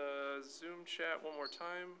the Zoom chat one more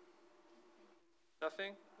time.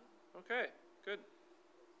 Nothing? Okay, good.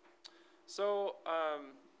 So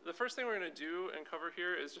the first thing we're going to do and cover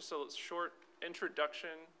here is just a short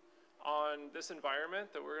introduction on this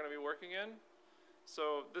environment that we're going to be working in.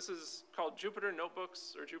 So this is called Jupyter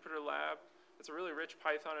Notebooks or Jupyter Lab. It's a really rich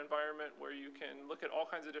Python environment where you can look at all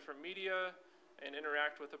kinds of different media and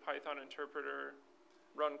interact with the Python interpreter,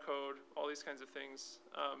 run code, all these kinds of things.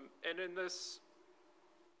 And in this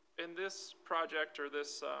project or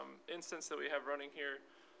this instance that we have running here,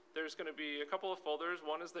 there's going to be a couple of folders.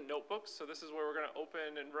 One is the notebooks. So this is where we're going to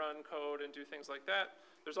open and run code and do things like that.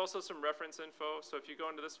 There's also some reference info. So if you go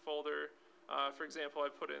into this folder, for example, I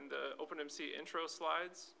put in the OpenMC intro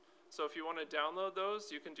slides. So if you want to download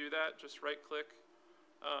those, you can do that. Just right-click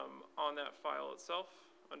on that file itself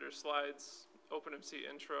under slides, OpenMC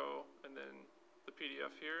intro and then the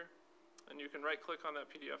PDF here. And you can right-click on that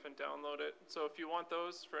PDF and download it. So if you want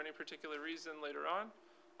those for any particular reason later on,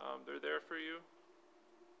 they're there for you.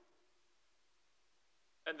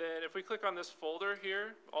 And then if we click on this folder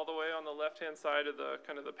here, all the way on the left-hand side of the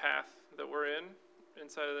kind of the path that we're in,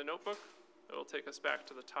 inside of the notebook, it'll take us back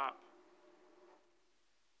to the top.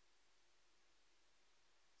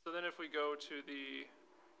 So then if we go to the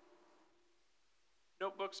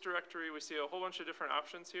notebooks directory, we see a whole bunch of different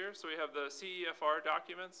options here. So we have the CEFR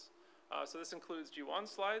documents. So this includes Jiwon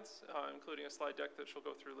slides, including a slide deck that she'll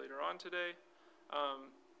go through later on today.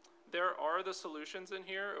 There are the solutions in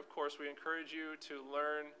here. Of course, we encourage you to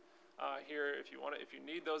learn here. If you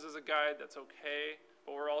need those as a guide, that's okay.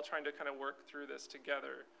 But we're all trying to kind of work through this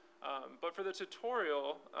together. But for the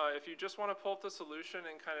tutorial, if you just want to pull up the solution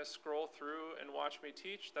and kind of scroll through and watch me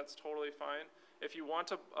teach, that's totally fine. If you want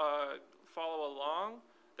to follow along,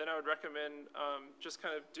 then I would recommend just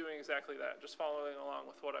kind of doing exactly that, just following along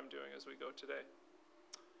with what I'm doing as we go today.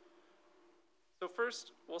 So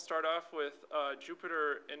first, we'll start off with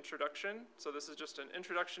Jupyter introduction. So this is just an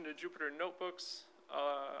introduction to Jupyter notebooks,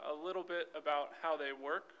 a little bit about how they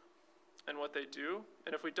work and what they do.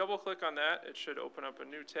 And if we double click on that, it should open up a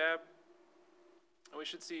new tab. And we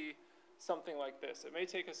should see something like this. It may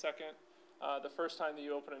take a second. The first time that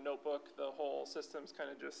you open a notebook, the whole system's kind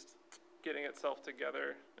of just getting itself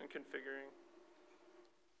together and configuring.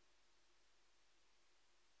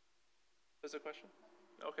 There's a question?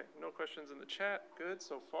 Okay, no questions in the chat. Good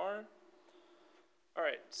so far. All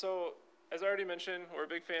right, so as I already mentioned, we're a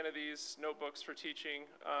big fan of these notebooks for teaching.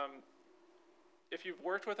 If you've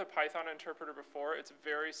worked with a Python interpreter before, it's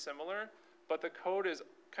very similar, but the code is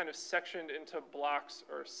kind of sectioned into blocks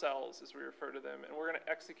or cells, as we refer to them, and we're going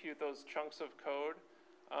to execute those chunks of code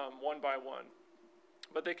one by one.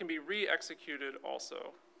 But they can be re-executed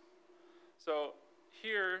also. So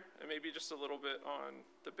here, and maybe just a little bit on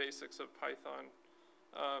the basics of Python,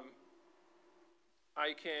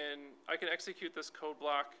 I can execute this code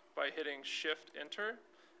block by hitting Shift-Enter.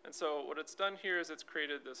 And so what it's done here is it's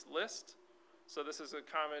created this list. So this is a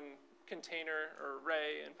common container or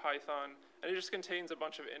array in Python, and it just contains a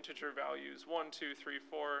bunch of integer values, 1, 2, 3,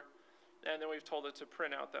 4, and then we've told it to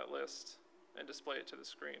print out that list and display it to the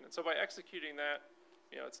screen. And so by executing that,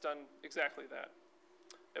 it's done exactly that.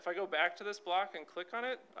 If I go back to this block and click on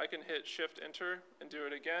it, I can hit Shift-Enter and do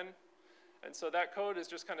it again. And so that code is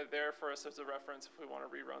just kind of there for us as a reference if we want to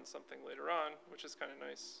rerun something later on, which is kind of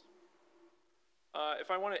nice. If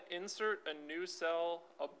I want to insert a new cell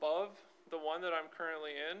above the one that I'm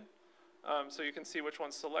currently in, so you can see which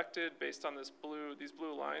one's selected based on these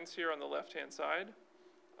blue lines here on the left-hand side,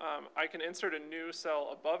 I can insert a new cell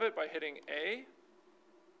above it by hitting A,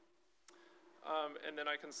 and then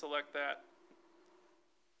I can select that.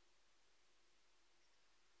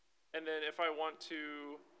 And then if I want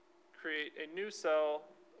to create a new cell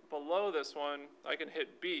below this one, I can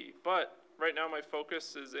hit B. But right now my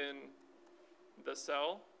focus is in the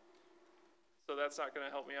cell, so that's not going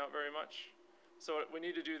to help me out very much. So what we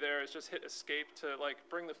need to do there is just hit Escape to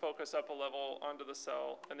bring the focus up a level onto the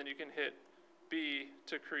cell, and then you can hit B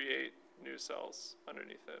to create new cells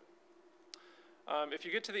underneath it. If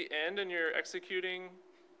you get to the end and you're executing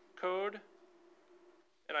code,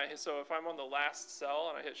 so if I'm on the last cell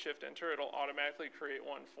and I hit Shift-Enter, it'll automatically create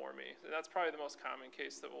one for me. And that's probably the most common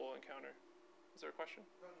case that we'll encounter. Is there a question?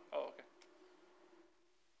 Oh, okay.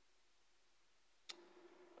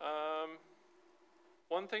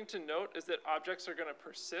 One thing to note is that objects are going to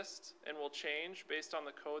persist and will change based on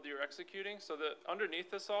the code that you're executing. So that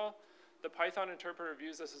underneath this all, the Python interpreter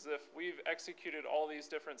views this as if we've executed all these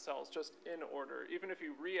different cells just in order. Even if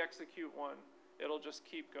you re-execute one, it'll just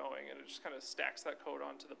keep going, and it just kind of stacks that code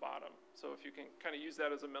onto the bottom. So if you can kind of use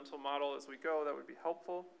that as a mental model as we go, that would be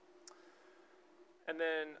helpful. And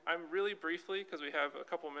then I'm really briefly, because we have a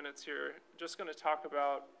couple minutes here, just going to talk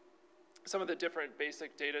about some of the different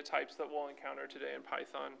basic data types that we'll encounter today in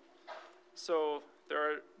Python. So there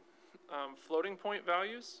are floating point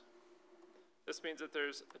values. This means that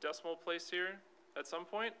there's a decimal place here at some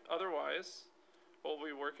point. Otherwise, what we'll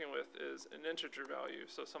be working with is an integer value,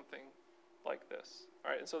 so something like this.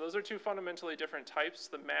 All right, and so those are two fundamentally different types.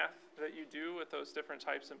 The math that you do with those different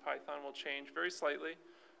types in Python will change very slightly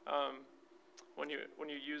when you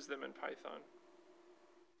use them in Python.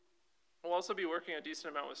 We'll also be working a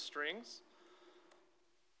decent amount with strings.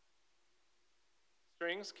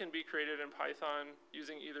 Strings can be created in Python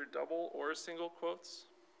using either double or single quotes.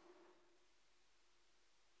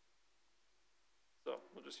 So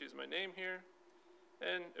we'll just use my name here.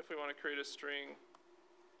 And if we want to create a string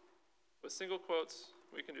with single quotes,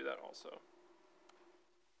 we can do that also.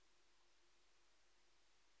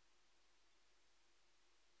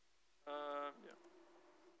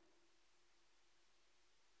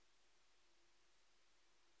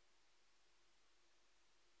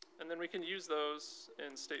 And then we can use those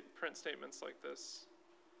in print statements like this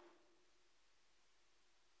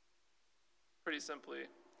pretty simply.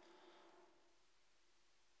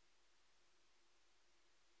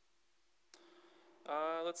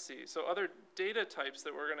 Let's see, so other data types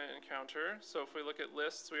that we're going to encounter. So if we look at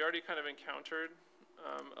lists, we already kind of encountered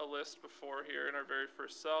a list before here in our very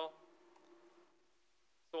first cell.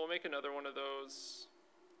 So we'll make another one of those.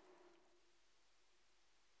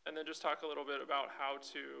 And then just talk a little bit about how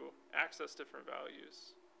to access different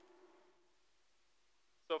values.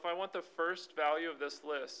 So if I want the first value of this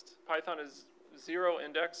list, Python is 0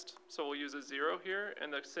 indexed, so we'll use a 0 here,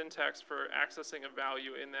 and the syntax for accessing a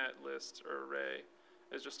value in that list or array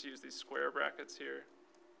is just to use these square brackets here.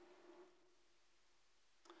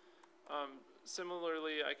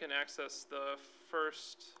 Similarly, I can access the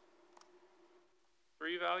first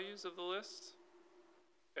 3 values of the list.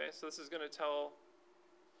 Okay, so this is going to tell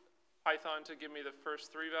Python to give me the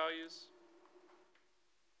first 3 values.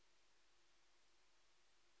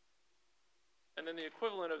 And then the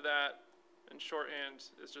equivalent of that in shorthand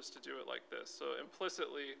is just to do it like this. So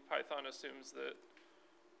implicitly, Python assumes that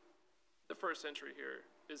the first entry here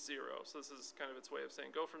is 0. So this is kind of its way of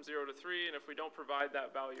saying go from 0 to 3, and if we don't provide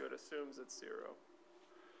that value, it assumes it's 0.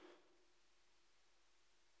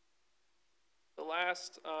 The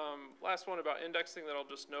last one about indexing that I'll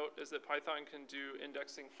just note is that Python can do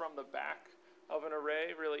indexing from the back of an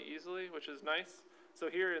array really easily, which is nice. So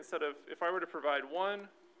here, instead of, if I were to provide 1,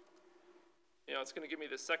 it's going to give me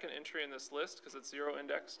the second entry in this list because it's 0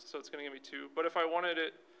 indexed, so it's going to give me 2. But if I wanted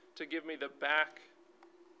it to give me the back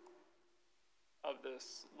of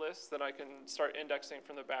this list, then I can start indexing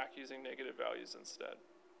from the back using negative values instead.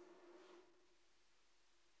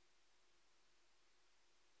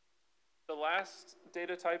 The last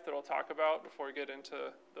data type that I'll talk about before we get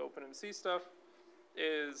into the OpenMC stuff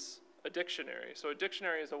is a dictionary. So a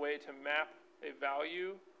dictionary is a way to map a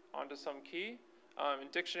value onto some key.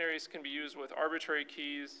 And dictionaries can be used with arbitrary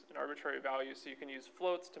keys and arbitrary values. So you can use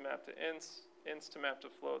floats to map to ints, ints to map to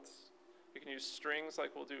floats. You can use strings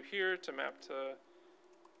like we'll do here to map to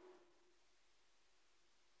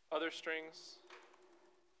other strings.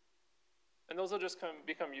 And those will just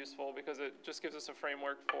become useful because it just gives us a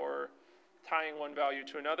framework for tying one value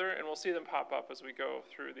to another, and we'll see them pop up as we go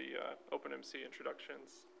through the OpenMC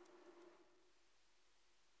introductions.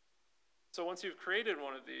 So once you've created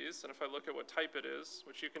one of these, and if I look at what type it is,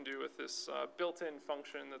 which you can do with this built-in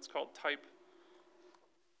function that's called type,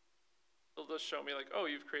 it'll just show me like, oh,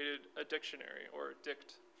 you've created a dictionary, or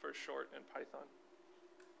dict for short in Python.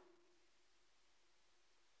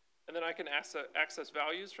 And then I can access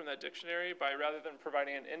values from that dictionary by, rather than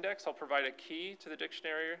providing an index, I'll provide a key to the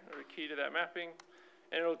dictionary, or a key to that mapping,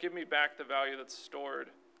 and it'll give me back the value that's stored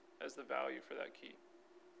as the value for that key.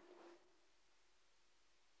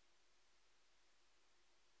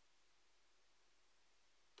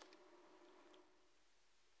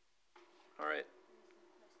 All right.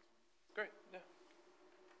 Great, yeah.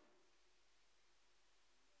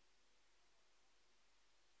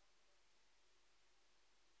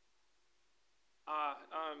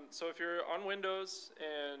 So if you're on Windows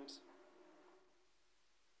and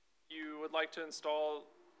you would like to install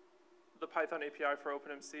the Python API for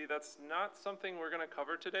OpenMC, that's not something we're going to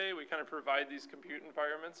cover today. We kind of provide these compute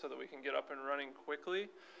environments so that we can get up and running quickly.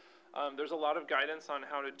 There's a lot of guidance on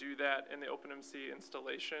how to do that in the OpenMC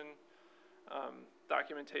installation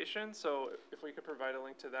documentation. So if we could provide a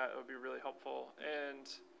link to that, it would be really helpful. And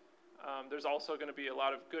there's also going to be a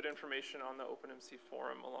lot of good information on the OpenMC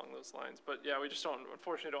forum along those lines. But yeah, we just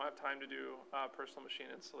unfortunately don't have time to do personal machine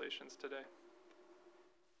installations today.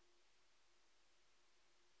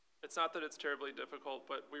 It's not that it's terribly difficult,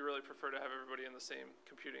 but we really prefer to have everybody in the same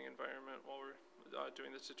computing environment while we're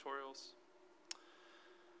doing the tutorials.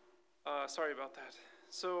 Sorry about that.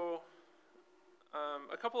 So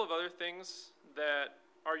a couple of other things that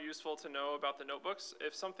are useful to know about the notebooks.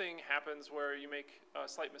 If something happens where you make a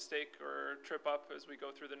slight mistake or trip up as we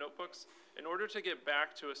go through the notebooks, in order to get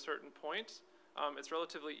back to a certain point, it's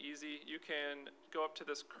relatively easy. You can go up to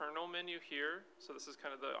this kernel menu here. So this is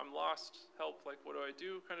kind of the I'm lost, help, like what do I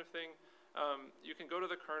do kind of thing. You can go to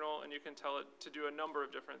the kernel and you can tell it to do a number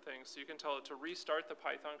of different things. So you can tell it to restart the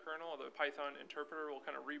Python kernel. The Python interpreter will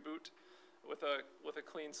kind of reboot with a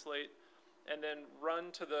clean slate, and then run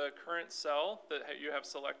to the current cell that you have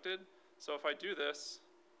selected. So if I do this,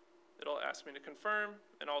 it'll ask me to confirm,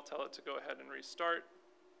 and I'll tell it to go ahead and restart.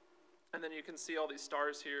 And then you can see all these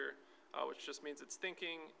stars here, which just means it's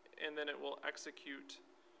thinking, and then it will execute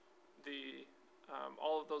the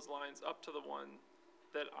all of those lines up to the one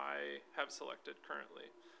that I have selected currently.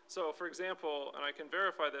 So for example, and I can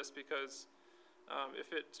verify this because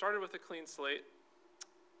If it started with a clean slate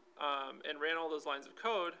and ran all those lines of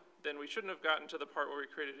code, then we shouldn't have gotten to the part where we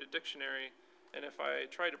created a dictionary. And if I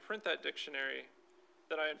try to print that dictionary,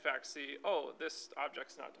 then I in fact see, oh, this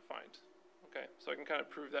object's not defined. Okay, so I can kind of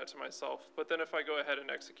prove that to myself. But then if I go ahead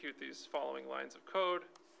and execute these following lines of code,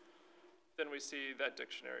 then we see that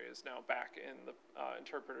dictionary is now back in the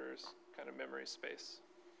interpreter's kind of memory space.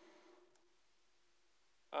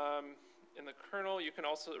 In the kernel, you can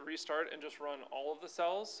also restart and just run all of the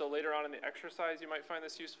cells. So later on in the exercise, you might find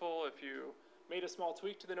this useful if you made a small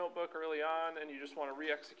tweak to the notebook early on and you just want to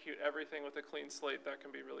re-execute everything with a clean slate. That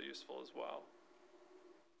can be really useful as well.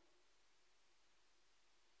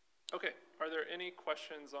 Okay, are there any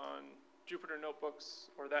questions on Jupyter Notebooks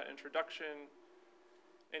or that introduction?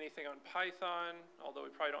 Anything on Python? Although we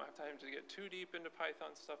probably don't have time to get too deep into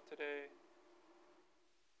Python stuff today.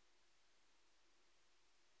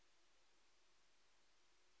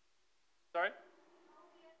 Sorry?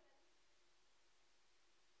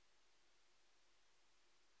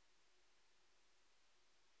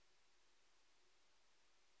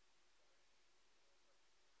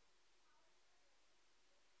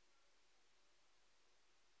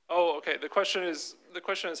 Oh, okay. The question is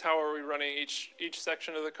how are we running each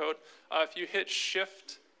section of the code? If you hit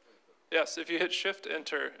Shift, yes, if you hit Shift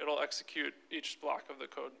Enter, it'll execute each block of the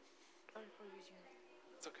code. Sorry for using it.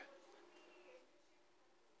 It's okay.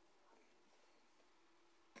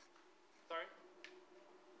 Sorry?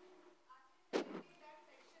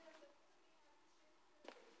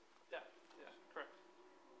 Yeah, correct.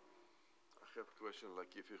 I have a question,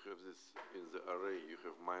 like if you have this in the array, you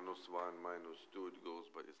have -1, -2, it goes,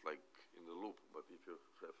 but it's like in the loop. But if you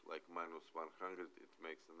have like -100, it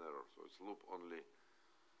makes an error. So it's loop only,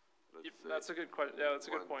 let's say. That's a good question. Yeah, that's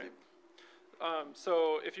a good point. Deep.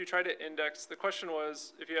 So if you try to index, the question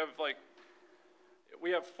was, if you have like,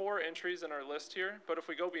 we have 4 entries in our list here, but if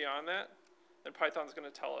we go beyond that, then Python's going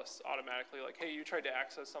to tell us automatically like, hey, you tried to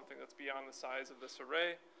access something that's beyond the size of this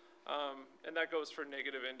array. And that goes for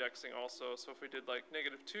negative indexing also. So if we did like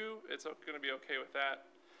 -2, it's going to be okay with that.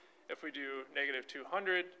 If we do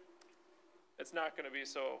 -200, it's not going to be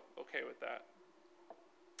so okay with that.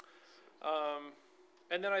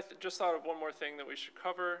 And then I just thought of one more thing that we should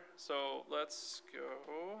cover. So let's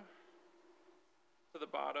go to the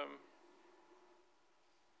bottom.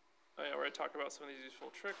 Where I talk about some of these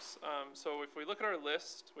useful tricks. So if we look at our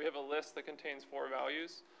list, we have a list that contains 4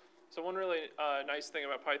 values. So one really nice thing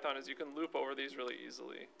about Python is you can loop over these really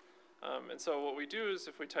easily. And so what we do is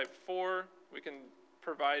if we type 4, we can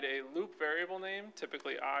provide a loop variable name.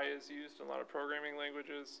 Typically I is used in a lot of programming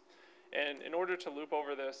languages. And in order to loop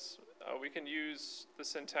over this, we can use the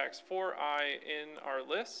syntax for I in our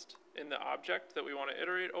list in the object that we want to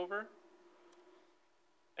iterate over.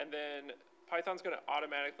 And then Python's going to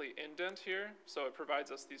automatically indent here. So it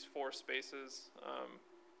provides us these 4 spaces.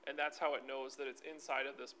 And that's how it knows that it's inside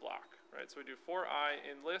of this block, right? So we do for I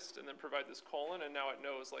in list and then provide this colon, and now it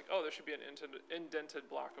knows like, oh, there should be an indented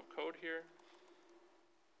block of code here.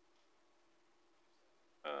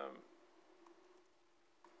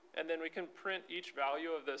 And then we can print each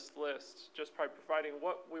value of this list just by providing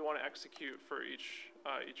what we want to execute for each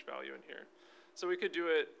value in here. So we could do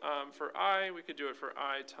it for I, we could do it for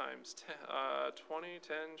I times 10, 20,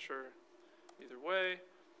 10, sure, either way,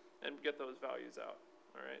 and get those values out.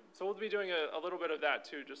 All right, so we'll be doing a little bit of that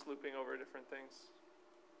too, just looping over different things.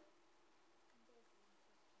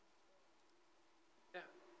 Yeah.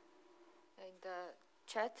 In the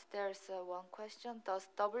chat, there's one question. Does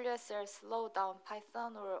WSL slow down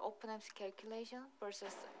Python or OpenMC calculation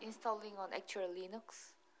versus installing on actual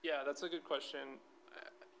Linux? Yeah, that's a good question.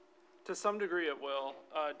 To some degree it will.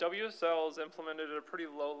 WSL is implemented at a pretty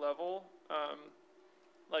low level.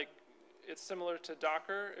 Like it's similar to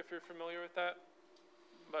Docker, if you're familiar with that.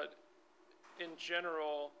 But in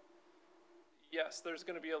general, yes, there's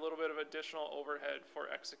going to be a little bit of additional overhead for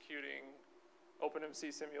executing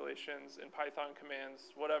OpenMC simulations in Python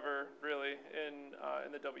commands, whatever, really, in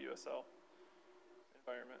the WSL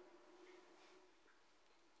environment.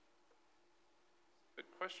 Good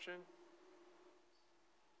question.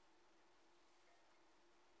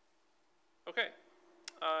 Okay.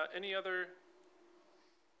 Any other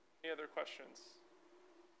questions?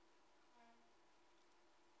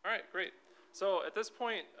 All right, great. So at this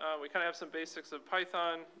point, we kind of have some basics of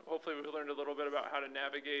Python. Hopefully we learned a little bit about how to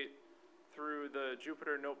navigate through the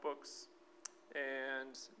Jupyter notebooks.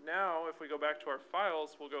 And now if we go back to our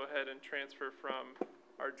files, we'll go ahead and transfer from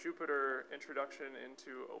our Jupyter introduction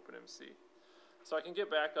into OpenMC. So I can get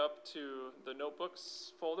back up to the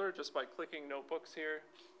notebooks folder just by clicking notebooks here.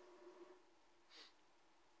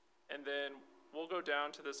 And then we'll go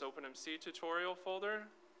down to this OpenMC tutorial folder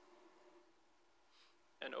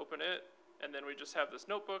and open it, and then we just have this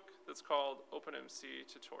notebook that's called OpenMC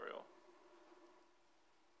tutorial.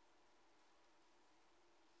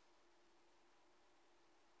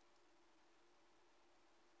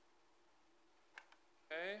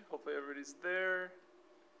 Okay, hopefully everybody's there.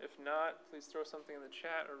 If not, please throw something in the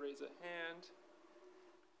chat or raise a hand.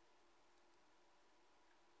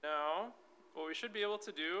 Now, what we should be able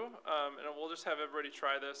to do, and we'll just have everybody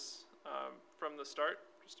try this from the start,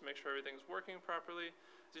 just to make sure everything's working properly,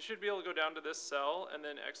 is you should be able to go down to this cell and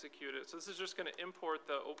then execute it. So this is just going to import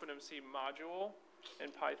the OpenMC module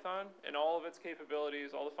in Python, and all of its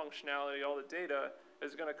capabilities, all the functionality, all the data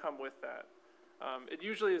is going to come with that. It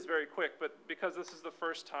usually is very quick, but because this is the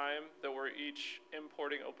first time that we're each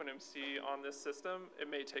importing OpenMC on this system, it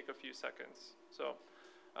may take a few seconds. So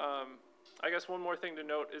I guess one more thing to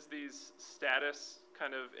note is these status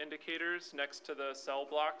kind of indicators next to the cell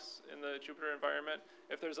blocks in the Jupyter environment.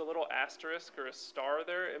 If there's a little asterisk or a star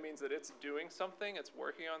there, it means that it's doing something, it's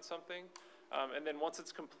working on something. And then once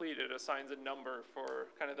it's complete, it assigns a number for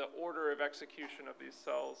kind of the order of execution of these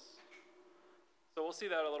cells. So we'll see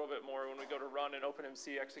that a little bit more when we go to run an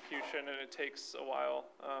OpenMC execution, and it takes a while.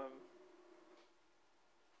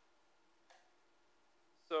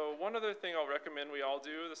 So one other thing I'll recommend we all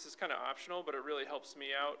do, this is kind of optional, but it really helps me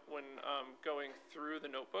out when going through the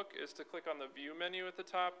notebook, is to click on the View menu at the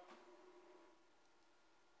top,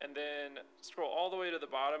 and then scroll all the way to the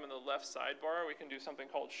bottom in the left sidebar. We can do something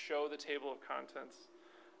called Show the Table of Contents.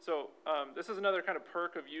 So this is another kind of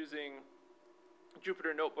perk of using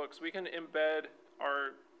Jupyter notebooks. We can embed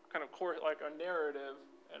our kind of core, like a narrative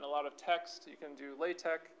and a lot of text. You can do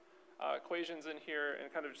LaTeX equations in here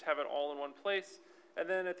and kind of just have it all in one place. And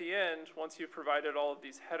then at the end, once you've provided all of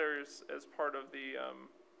these headers as part of the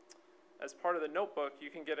notebook,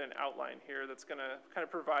 you can get an outline here that's going to kind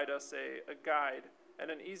of provide us a guide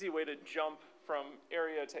and an easy way to jump from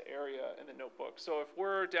area to area in the notebook. So if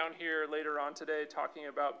we're down here later on today talking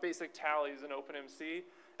about basic tallies in OpenMC,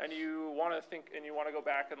 and you want to go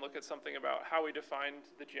back and look at something about how we defined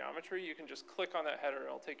the geometry, you can just click on that header and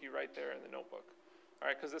it'll take you right there in the notebook. All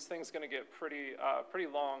right, because this thing's going to get pretty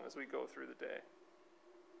long as we go through the day.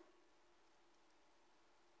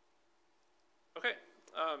 Okay,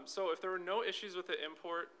 so if there were no issues with the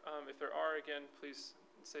import, if there are, again, please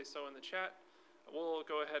say so in the chat. We'll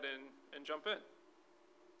go ahead and jump in.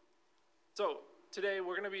 So today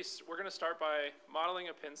we're going to start by modeling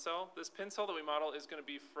a pin cell. This pin cell that we model is going to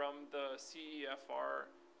be from the CEFR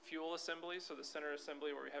fuel assembly, so the center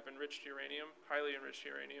assembly where we have enriched uranium, highly enriched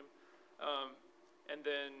uranium. And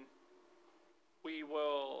then we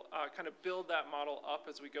will kind of build that model up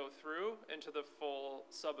as we go through into the full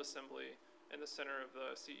subassembly in the center of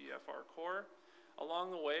the CEFR core.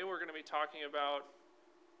 Along the way, we're going to be talking about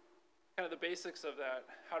kind of the basics of that.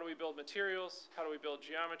 How do we build materials? How do we build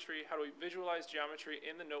geometry? How do we visualize geometry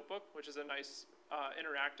in the notebook, which is a nice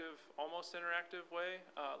interactive, almost interactive way,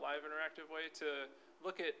 live interactive way to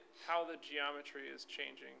look at how the geometry is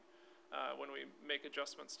changing when we make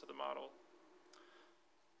adjustments to the model.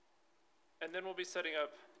 And then we'll be setting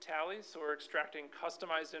up tallies, so we're extracting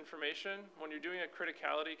customized information. When you're doing a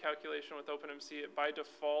criticality calculation with OpenMC, it by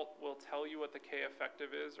default will tell you what the K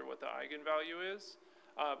effective is or what the eigenvalue is.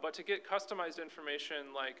 But to get customized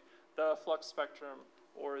information like the flux spectrum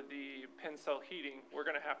or the pin cell heating, we're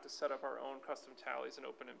going to have to set up our own custom tallies in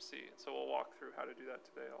OpenMC. So we'll walk through how to do that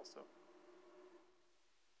today also.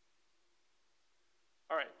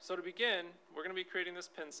 All right, so to begin, we're going to be creating this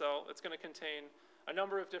pin cell. It's going to contain a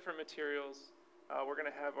number of different materials. We're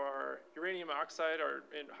going to have our uranium oxide, our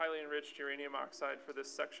highly enriched uranium oxide for this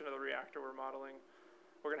section of the reactor we're modeling.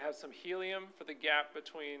 We're going to have some helium for the gap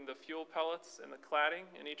between the fuel pellets and the cladding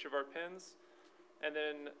in each of our pins. And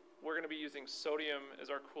then we're going to be using sodium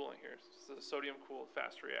as our cooling here. This is a sodium-cooled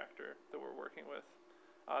fast reactor that we're working with.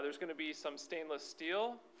 There's going to be some stainless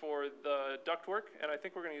steel for the ductwork, and I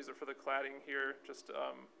think we're going to use it for the cladding here just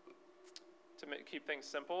to keep things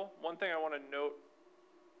simple. One thing I want to note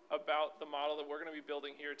about the model that we're going to be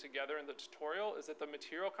building here together in the tutorial is that the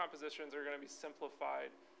material compositions are going to be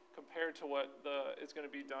simplified compared to what is going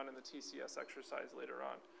to be done in the TCS exercise later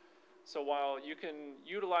on. So while you can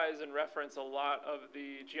utilize and reference a lot of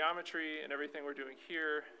the geometry and everything we're doing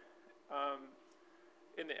here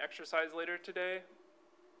in the exercise later today,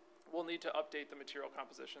 we'll need to update the material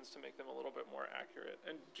compositions to make them a little bit more accurate.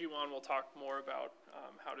 And Jiwon will talk more about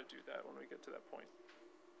how to do that when we get to that point.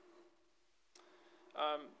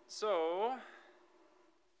 So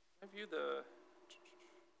I view the...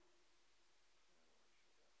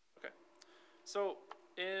 Okay. So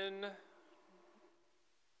in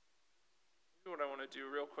What I want to do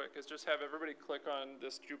real quick is just have everybody click on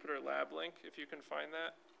this Jupyter Lab link, if you can find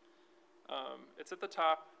that. It's at the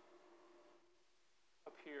top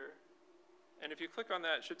up here. And if you click on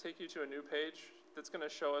that, it should take you to a new page that's going to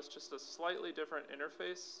show us just a slightly different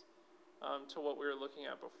interface to what we were looking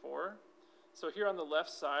at before. So here on the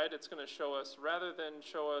left side, it's going to show us, rather than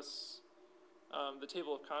show us the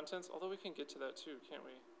table of contents, although we can get to that too, can't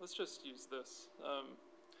we? Let's just use this.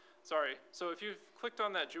 Sorry, so if you've clicked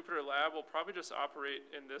on that Jupyter Lab, we'll probably just operate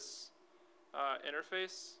in this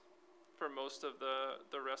interface for most of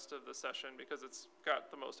the rest of the session because it's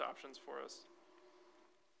got the most options for us.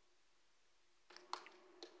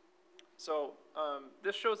 So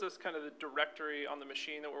this shows us kind of the directory on the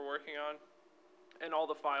machine that we're working on and all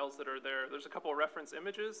the files that are there. There's a couple of reference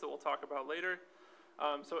images that we'll talk about later.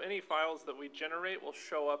 So any files that we generate will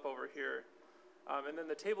show up over here. And then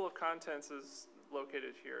the table of contents is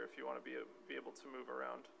located here if you want to be able to move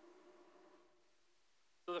around.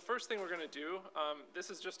 So the first thing we're going to do, this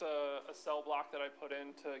is just a cell block that I put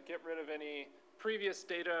in to get rid of any previous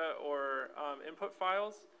data or input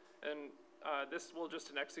files. And this will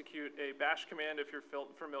just execute a bash command if you're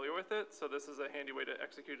familiar with it. So this is a handy way to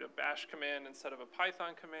execute a bash command instead of a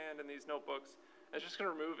Python command in these notebooks. And it's just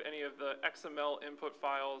going to remove any of the XML input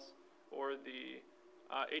files or the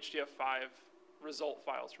HDF5 result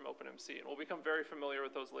files from OpenMC. And we'll become very familiar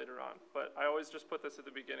with those later on. But I always just put this at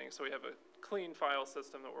the beginning so we have a clean file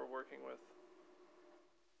system that we're working with.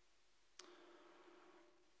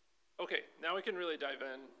 Okay, now we can really dive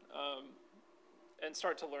in and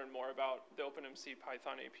start to learn more about the OpenMC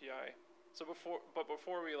Python API. So before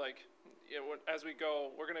we as we go,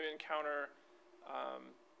 we're going to encounter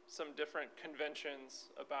some different conventions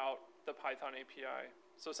about the Python API.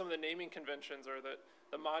 So some of the naming conventions are that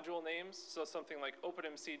the module names, so something like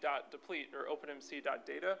OpenMC.deplete or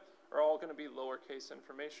OpenMC.data are all going to be lowercase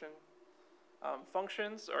information.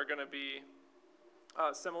 Functions are going to be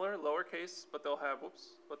similar, lowercase, but they'll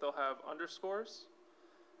have underscores.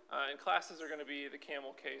 And classes are going to be the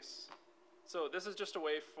camel case. So this is just a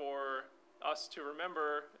way for us to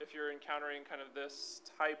remember if you're encountering kind of this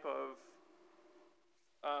type of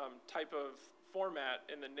format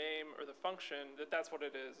in the name or the function, that's what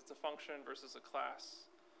it is. It's a function versus a class.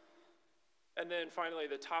 And then finally,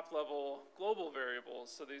 the top level global variables.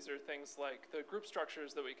 So these are things like the group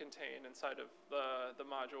structures that we contain inside of the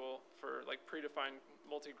module for like predefined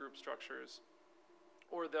multi-group structures.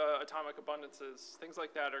 Or the atomic abundances, things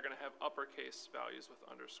like that are going to have uppercase values with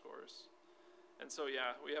underscores. And so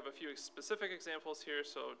yeah, we have a few specific examples here.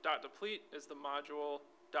 So .deplete is the module,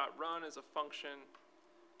 .run is a function,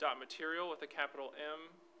 .material with a capital M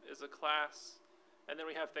is a class, and then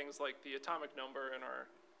we have things like the atomic number in our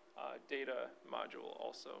data module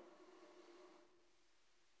also.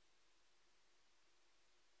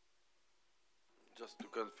 Just to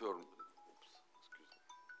confirm,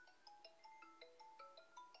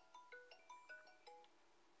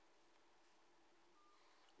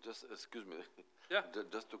 excuse me. Yeah.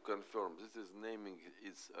 Just to confirm, this is naming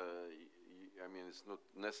is, I mean, it's not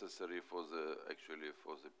necessary for the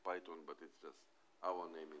Python, but it's just our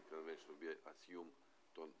naming convention. We assume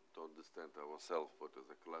to understand ourselves what the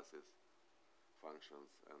classes,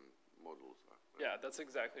 functions, and modules are. Right? Yeah, that's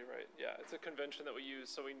exactly right. Yeah, it's a convention that we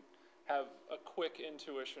use so we have a quick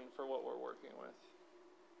intuition for what we're working with.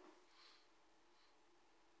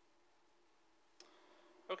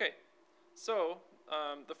 Okay, so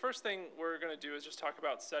the first thing we're going to do is just talk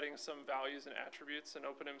about setting some values and attributes in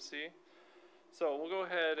OpenMC. So we'll go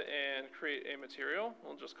ahead and create a material.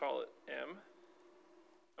 We'll just call it M.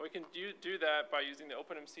 And we can do that by using the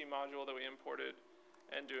OpenMC module that we imported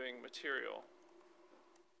and doing material.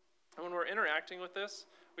 And when we're interacting with this,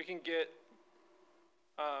 we can get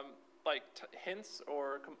hints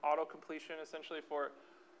or auto-completion essentially for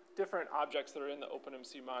different objects that are in the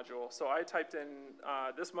OpenMC module. So I typed in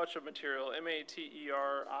this much of material,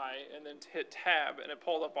 M-A-T-E-R-I, and then hit tab, and it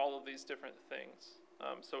pulled up all of these different things.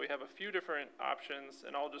 So we have a few different options,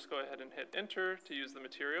 and I'll just go ahead and hit enter to use the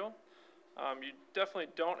material. You definitely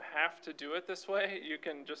don't have to do it this way. You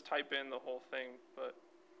can just type in the whole thing, but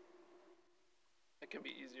it can be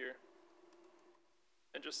easier.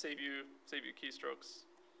 And just save you keystrokes.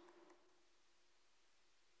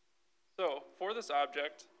 So for this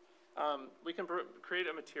object, we can create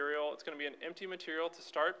a material. It's going to be an empty material to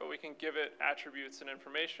start, but we can give it attributes and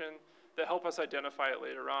information that help us identify it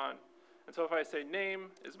later on. And so if I say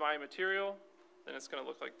name is my material, then it's going to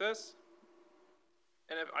look like this.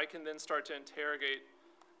 And if I can then start to interrogate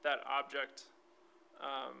that object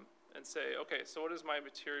and say, okay, so what is my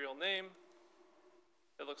material name?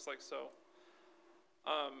 It looks like so.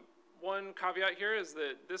 One caveat here is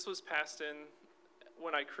that this was passed in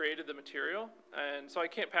when I created the material, and so I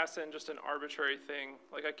can't pass in just an arbitrary thing.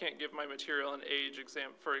 Like I can't give my material an age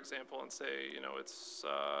for example, and say, you know, it's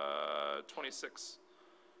 26.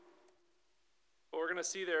 What we're gonna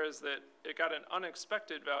see there is that it got an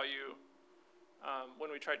unexpected value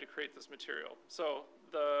when we tried to create this material. So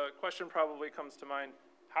the question probably comes to mind,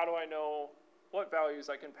 how do I know what values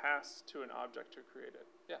I can pass to an object to create it?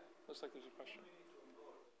 Yeah, looks like there's a question.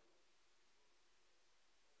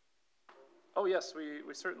 Oh yes,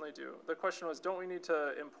 we certainly do. The question was, don't we need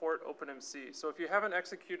to import OpenMC? So if you haven't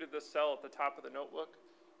executed this cell at the top of the notebook,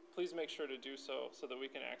 please make sure to do so that we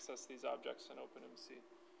can access these objects in OpenMC.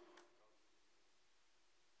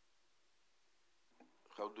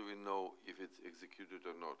 How do we know if it's executed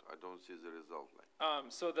or not? I don't see the result.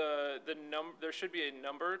 So there should be a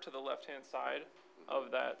number to the left-hand side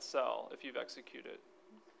of that cell if you've executed.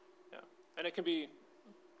 Yeah, and it can be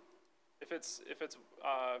if it's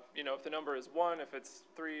you know, if the number is 1, if it's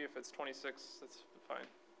 3, if it's 26, that's fine.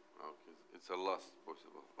 Okay, it's a loss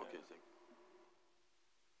possible. Okay, Yeah. thank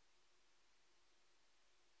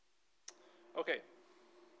you. Okay.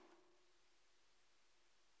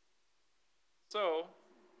 So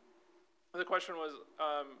the question was,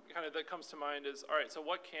 kind of that comes to mind is, all right, so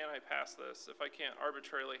what can I pass this if I can't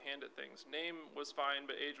arbitrarily hand it things? Name was fine,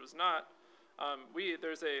 but age was not.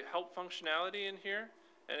 There's a help functionality in here,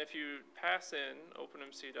 and if you pass in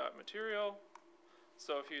openmc.material,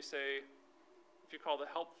 so if you call the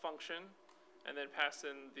help function and then pass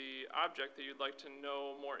in the object that you'd like to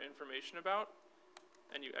know more information about,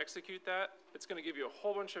 and you execute that, it's going to give you a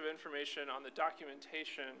whole bunch of information on the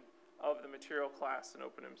documentation of the material class in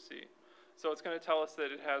OpenMC. So it's going to tell us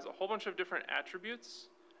that it has a whole bunch of different attributes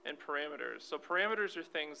and parameters. So parameters are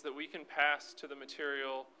things that we can pass to the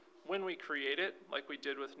material when we create it, like we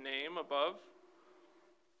did with name above.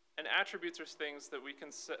 And attributes are things that we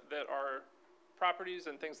can set, that are properties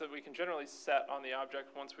and things that we can generally set on the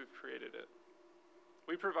object once we've created it.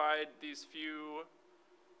 We provide these few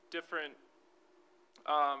different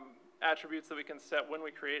attributes that we can set when we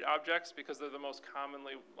create objects because they're the most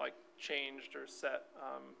commonly changed or set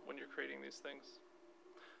when you're creating these things.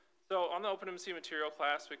 So on the OpenMC material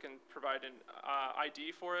class, we can provide an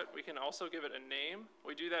ID for it. We can also give it a name.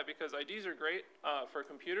 We do that because IDs are great for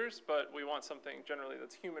computers, but we want something generally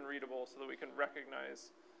that's human readable so that we can recognize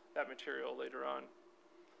that material later on.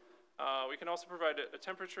 We can also provide a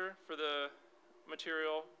temperature for the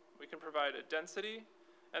material. We can provide a density,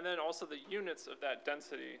 and then also the units of that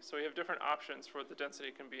density. So we have different options for what the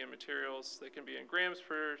density can be in materials. They can be in grams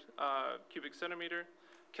per cubic centimeter,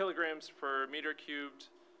 kilograms per meter cubed,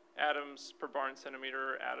 atoms per barn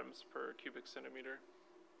centimeter, or atoms per cubic centimeter.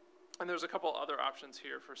 And there's a couple other options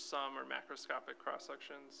here for some or macroscopic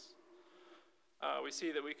cross-sections. We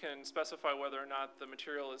see that we can specify whether or not the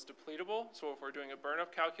material is depletable. So if we're doing a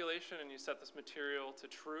burn-up calculation and you set this material to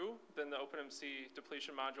true, then the OpenMC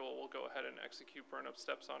depletion module will go ahead and execute burn-up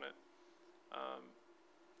steps on it.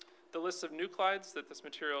 The list of nuclides that this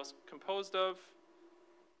material is composed of,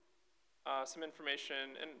 some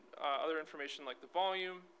information and other information like the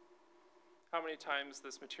volume, how many times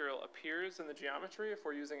this material appears in the geometry if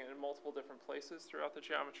we're using it in multiple different places throughout the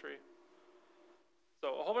geometry.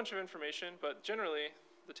 So a whole bunch of information, but generally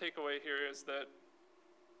the takeaway here is that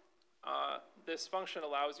this function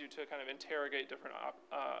allows you to kind of interrogate different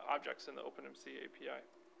objects in the OpenMC API.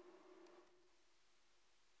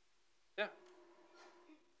 Yeah.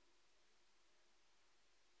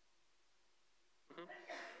 Mm-hmm.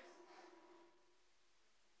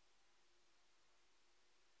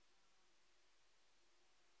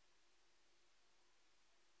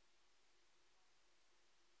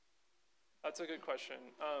 That's a good question.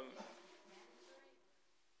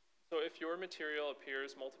 So if your material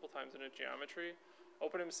appears multiple times in a geometry,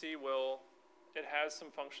 OpenMC it has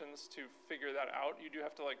some functions to figure that out. You do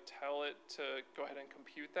have to tell it to go ahead and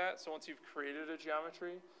compute that. So once you've created a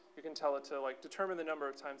geometry, you can tell it to determine the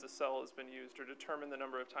number of times a cell has been used or determine the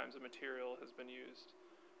number of times a material has been used.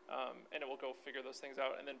 And it will go figure those things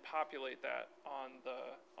out and then populate that on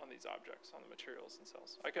these objects, on the materials and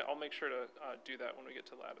cells. I'll make sure to do that when we get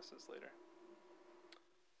to lattices later.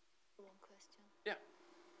 One question. Yeah.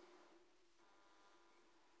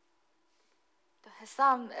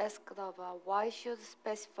 Hassan asked about why should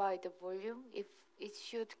specify the volume if it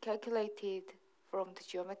should calculate it from the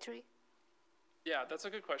geometry? Yeah, that's a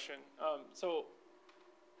good question. So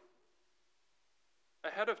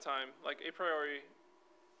ahead of time, a priori,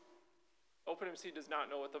 OpenMC does not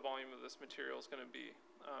know what the volume of this material is going to be.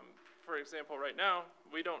 For example, right now,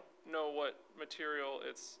 we don't know what material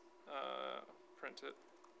it's printed.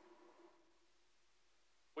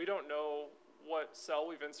 we don't know what cell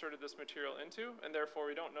we've inserted this material into, and therefore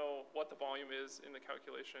we don't know what the volume is in the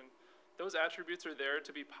calculation. Those attributes are there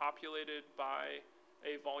to be populated by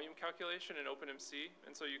a volume calculation in OpenMC,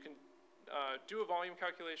 and so you can do a volume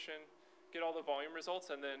calculation, get all the volume results,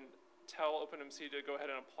 and then tell OpenMC to go ahead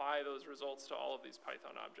and apply those results to all of these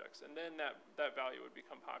Python objects, and then that value would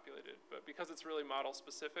become populated. But because it's really model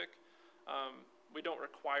specific, we don't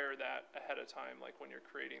require that ahead of time like when you're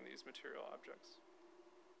creating these material objects.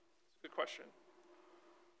 Good question.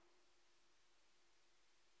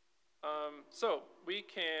 So we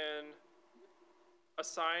can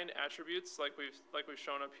assign attributes like we've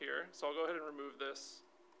shown up here. So I'll go ahead and remove this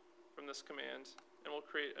from this command, and we'll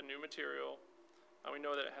create a new material. We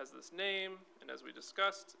know that it has this name, and as we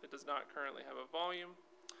discussed, it does not currently have a volume.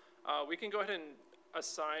 We can go ahead and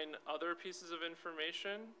assign other pieces of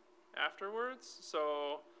information afterwards.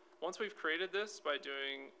 So once we've created this by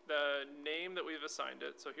doing the name that we've assigned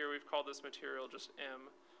it, so here we've called this material just M,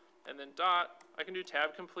 and then dot, I can do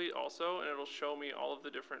tab complete also, and it'll show me all of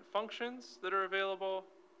the different functions that are available,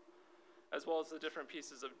 as well as the different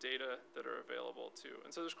pieces of data that are available too.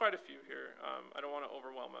 And so there's quite a few here. I don't want to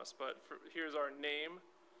overwhelm us, but here's our name,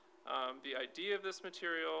 the ID of this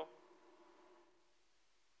material,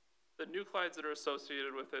 the nuclides that are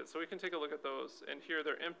associated with it. So we can take a look at those, and here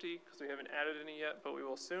they're empty because we haven't added any yet, but we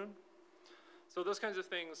will soon. So those kinds of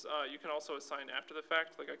things you can also assign after the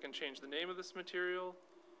fact, like I can change the name of this material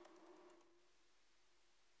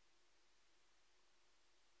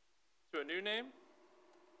to a new name.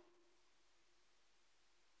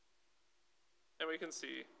 And we can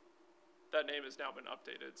see that name has now been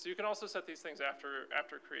updated. So you can also set these things after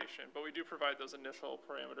creation, but we do provide those initial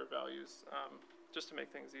parameter values just to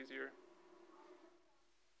make things easier.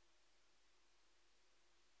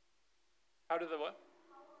 How did the what?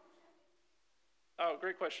 Oh,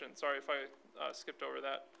 great question. Sorry if I skipped over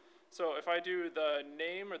that. So if I do the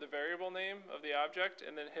name or the variable name of the object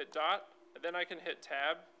and then hit dot, then I can hit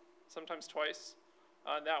tab, sometimes twice.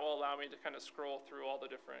 And that will allow me to kind of scroll through all the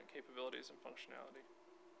different capabilities and functionality.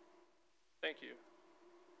 Thank you.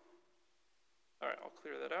 All right, I'll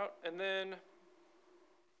clear that out. And then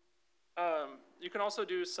you can also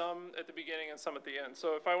do some at the beginning and some at the end.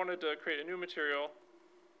 So if I wanted to create a new material,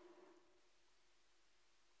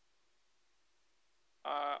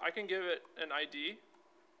 I can give it an ID.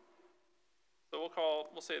 So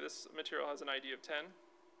we'll say this material has an ID of 10.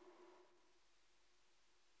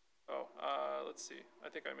 Oh, let's see. I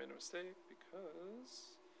think I made a mistake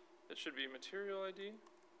because it should be material ID.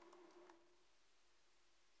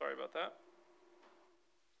 Sorry about that.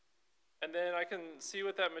 And then I can see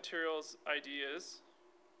what that material's ID is.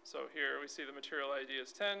 So here we see the material ID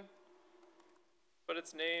is 10, but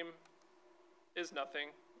its name is nothing.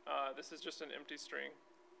 This is just an empty string.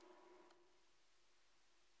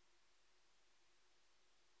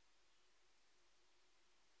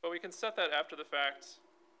 But we can set that after the fact.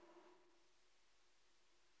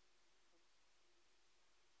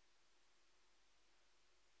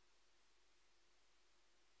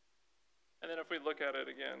 And then if we look at it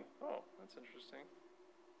again, oh, that's interesting.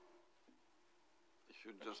 If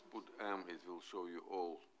you just put M, it will show you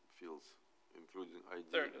all fields, including ID,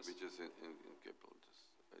 there it is. which is in capital. Just,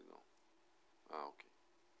 I know. Ah, okay.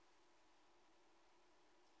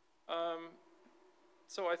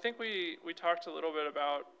 So I think we talked a little bit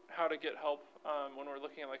about how to get help when we're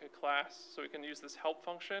looking at like a class. So we can use this help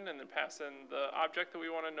function and then pass in the object that we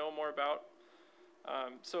want to know more about.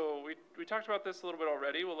 So we talked about this a little bit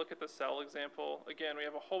already. We'll look at the cell example. Again, we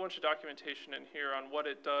have a whole bunch of documentation in here on what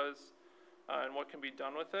it does and what can be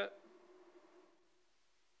done with it.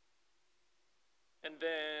 And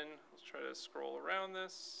then let's try to scroll around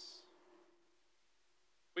this.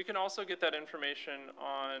 We can also get that information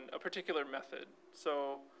on a particular method.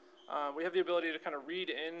 So we have the ability to kind of read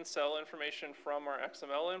in cell information from our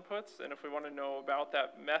XML inputs. And if we want to know about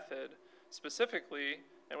that method specifically,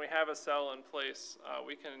 and we have a cell in place,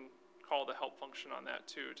 we can call the help function on that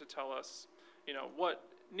too to tell us, what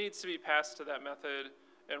needs to be passed to that method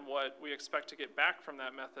and what we expect to get back from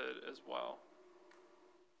that method as well.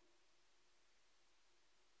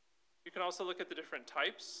 You can also look at the different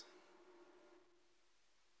types.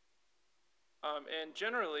 And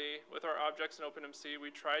generally, with our objects in OpenMC,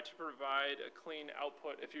 we try to provide a clean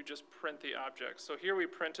output if you just print the object. So here we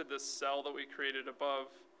printed this cell that we created above,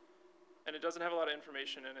 and it doesn't have a lot of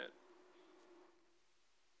information in it.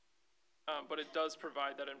 But it does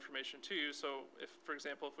provide that information to you. So if, for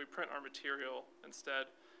example, if we print our material instead,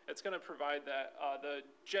 it's going to provide that the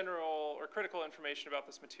general or critical information about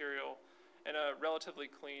this material in a relatively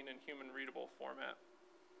clean and human readable format.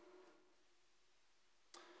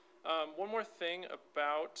 One more thing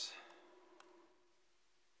about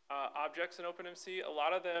objects in OpenMC. A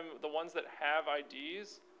lot of them, the ones that have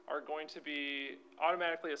IDs, are going to be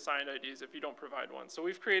automatically assigned IDs if you don't provide one. So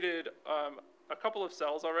we've created a couple of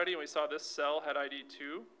cells already, and we saw this cell had ID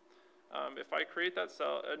 2. If I create that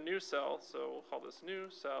cell, a new cell, so we'll call this new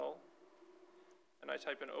cell, and I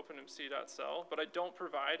type in openmc.cell, but I don't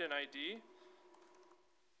provide an ID,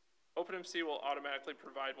 OpenMC will automatically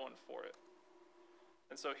provide one for it.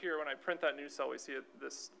 And so here, when I print that new cell, we see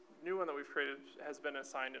this new one that we've created has been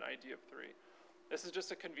assigned an ID of 3. This is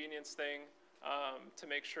just a convenience thing to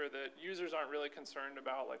make sure that users aren't really concerned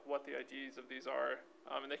about like what the IDs of these are,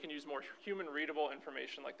 and they can use more human-readable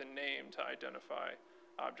information like the name to identify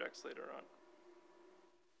objects later on.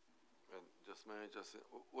 And just may I just say,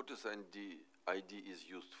 what is ID is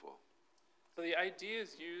used for? So the ID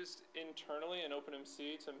is used internally in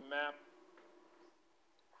OpenMC to map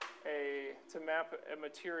a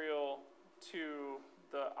material to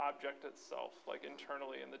the object itself, like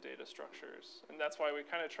internally in the data structures. And that's why we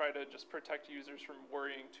kind of try to just protect users from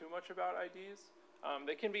worrying too much about IDs.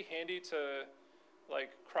 They can be handy to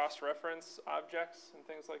like cross-reference objects and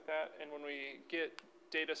things like that. And when we get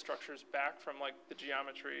data structures back from like the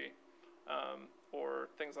geometry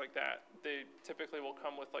or things like that, they typically will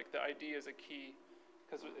come with like the ID as a key,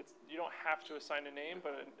 because you don't have to assign a name,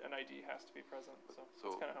 but an ID has to be present. So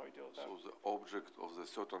that's kind of how we deal with that. So the object of the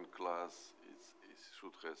certain class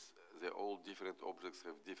should have, all different objects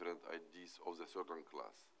have different IDs of the certain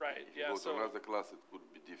class. Right, If you go to another class, it could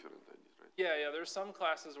be different IDs, right? Yeah, there's some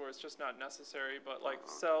classes where it's just not necessary, but like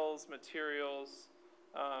cells, materials,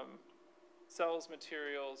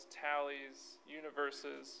 tallies,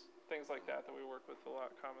 universes, things like that we work with a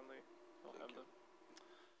lot commonly. I'll have them.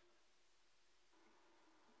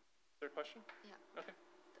 Is there a question? Yeah. Okay.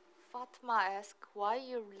 Fatma asked, why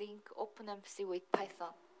you link OpenMC with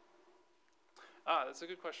Python? That's a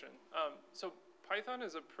good question. So Python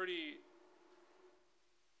is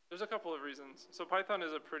there's a couple of reasons. So Python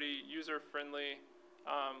is a pretty user-friendly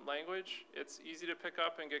language. It's easy to pick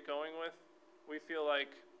up and get going with. We feel like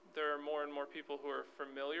there are more and more people who are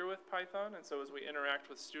familiar with Python, and so as we interact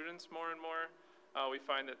with students more and more, we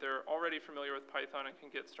find that they're already familiar with Python and can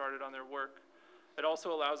get started on their work. It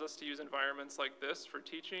also allows us to use environments like this for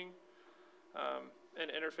teaching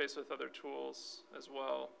and interface with other tools as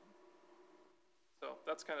well. So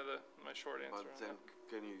that's kind of my short answer. But then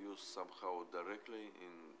can you use somehow directly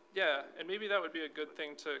in? Yeah, and maybe that would be a good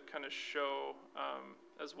thing to kind of show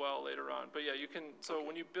as well later on. But yeah, you can, so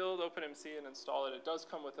when you build OpenMC and install it, it does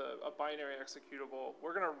come with a binary executable.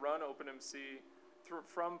 We're gonna run OpenMC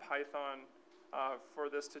from Python for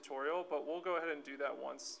this tutorial, but we'll go ahead and do that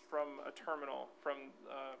once from a terminal from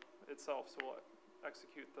itself. So we'll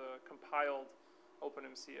execute the compiled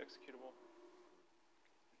OpenMC executable.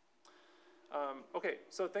 Okay,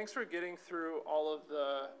 so thanks for getting through all of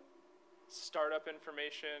the startup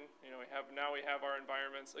information. You know, now we have our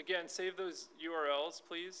environments. Again, save those URLs,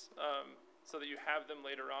 please, so that you have them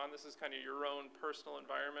later on. This is kind of your own personal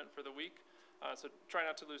environment for the week. So try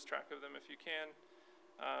not to lose track of them if you can.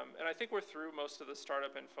 And I think we're through most of the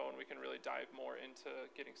startup info, and we can really dive more into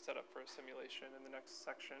getting set up for a simulation in the next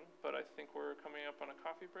section. But I think we're coming up on a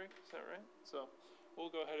coffee break. Is that right? So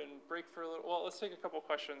we'll go ahead and break for a little. Well, let's take a couple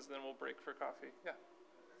questions, and then we'll break for coffee. Yeah.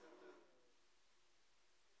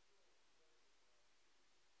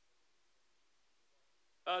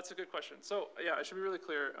 That's a good question. So yeah, I should be really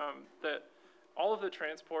clear that all of the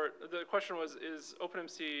transport, the question was, is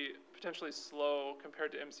OpenMC potentially slow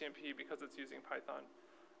compared to MCMP because it's using Python?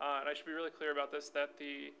 And I should be really clear about this, that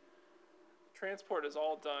the transport is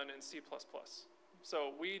all done in C++.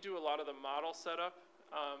 So we do a lot of the model setup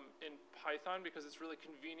in Python because it's really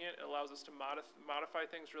convenient. It allows us to modify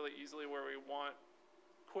things really easily where we want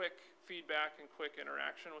quick feedback and quick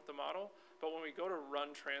interaction with the model. But when we go to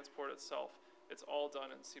run transport itself, it's all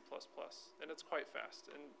done in C++, and it's quite fast.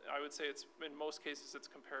 And I would say it's, in most cases, it's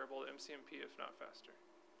comparable to MCMP, if not faster.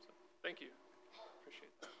 So thank you.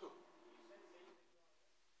 Appreciate that.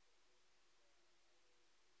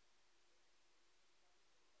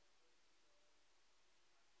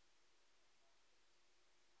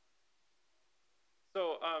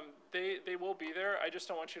 So they will be there. I just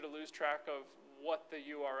don't want you to lose track of what the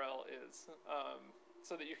URL is.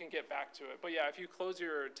 So that you can get back to it. But yeah, if you close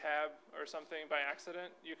your tab or something by accident,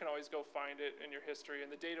 you can always go find it in your history, and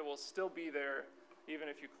the data will still be there even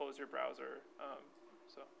if you close your browser.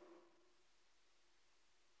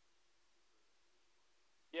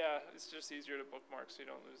 Yeah, it's just easier to bookmark so you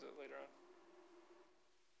don't lose it later on.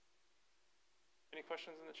 Any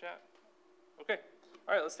questions in the chat? Okay.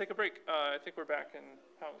 All right, let's take a break. I think we're back in,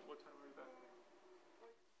 what time are we back?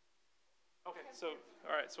 Okay, so,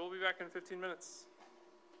 all right, so we'll be back in 15 minutes.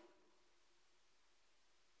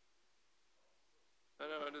 I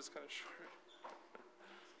know, it is kind of short.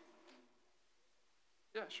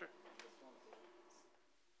 Yeah, sure.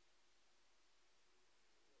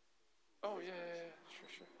 Oh, yeah,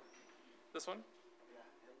 sure. This one?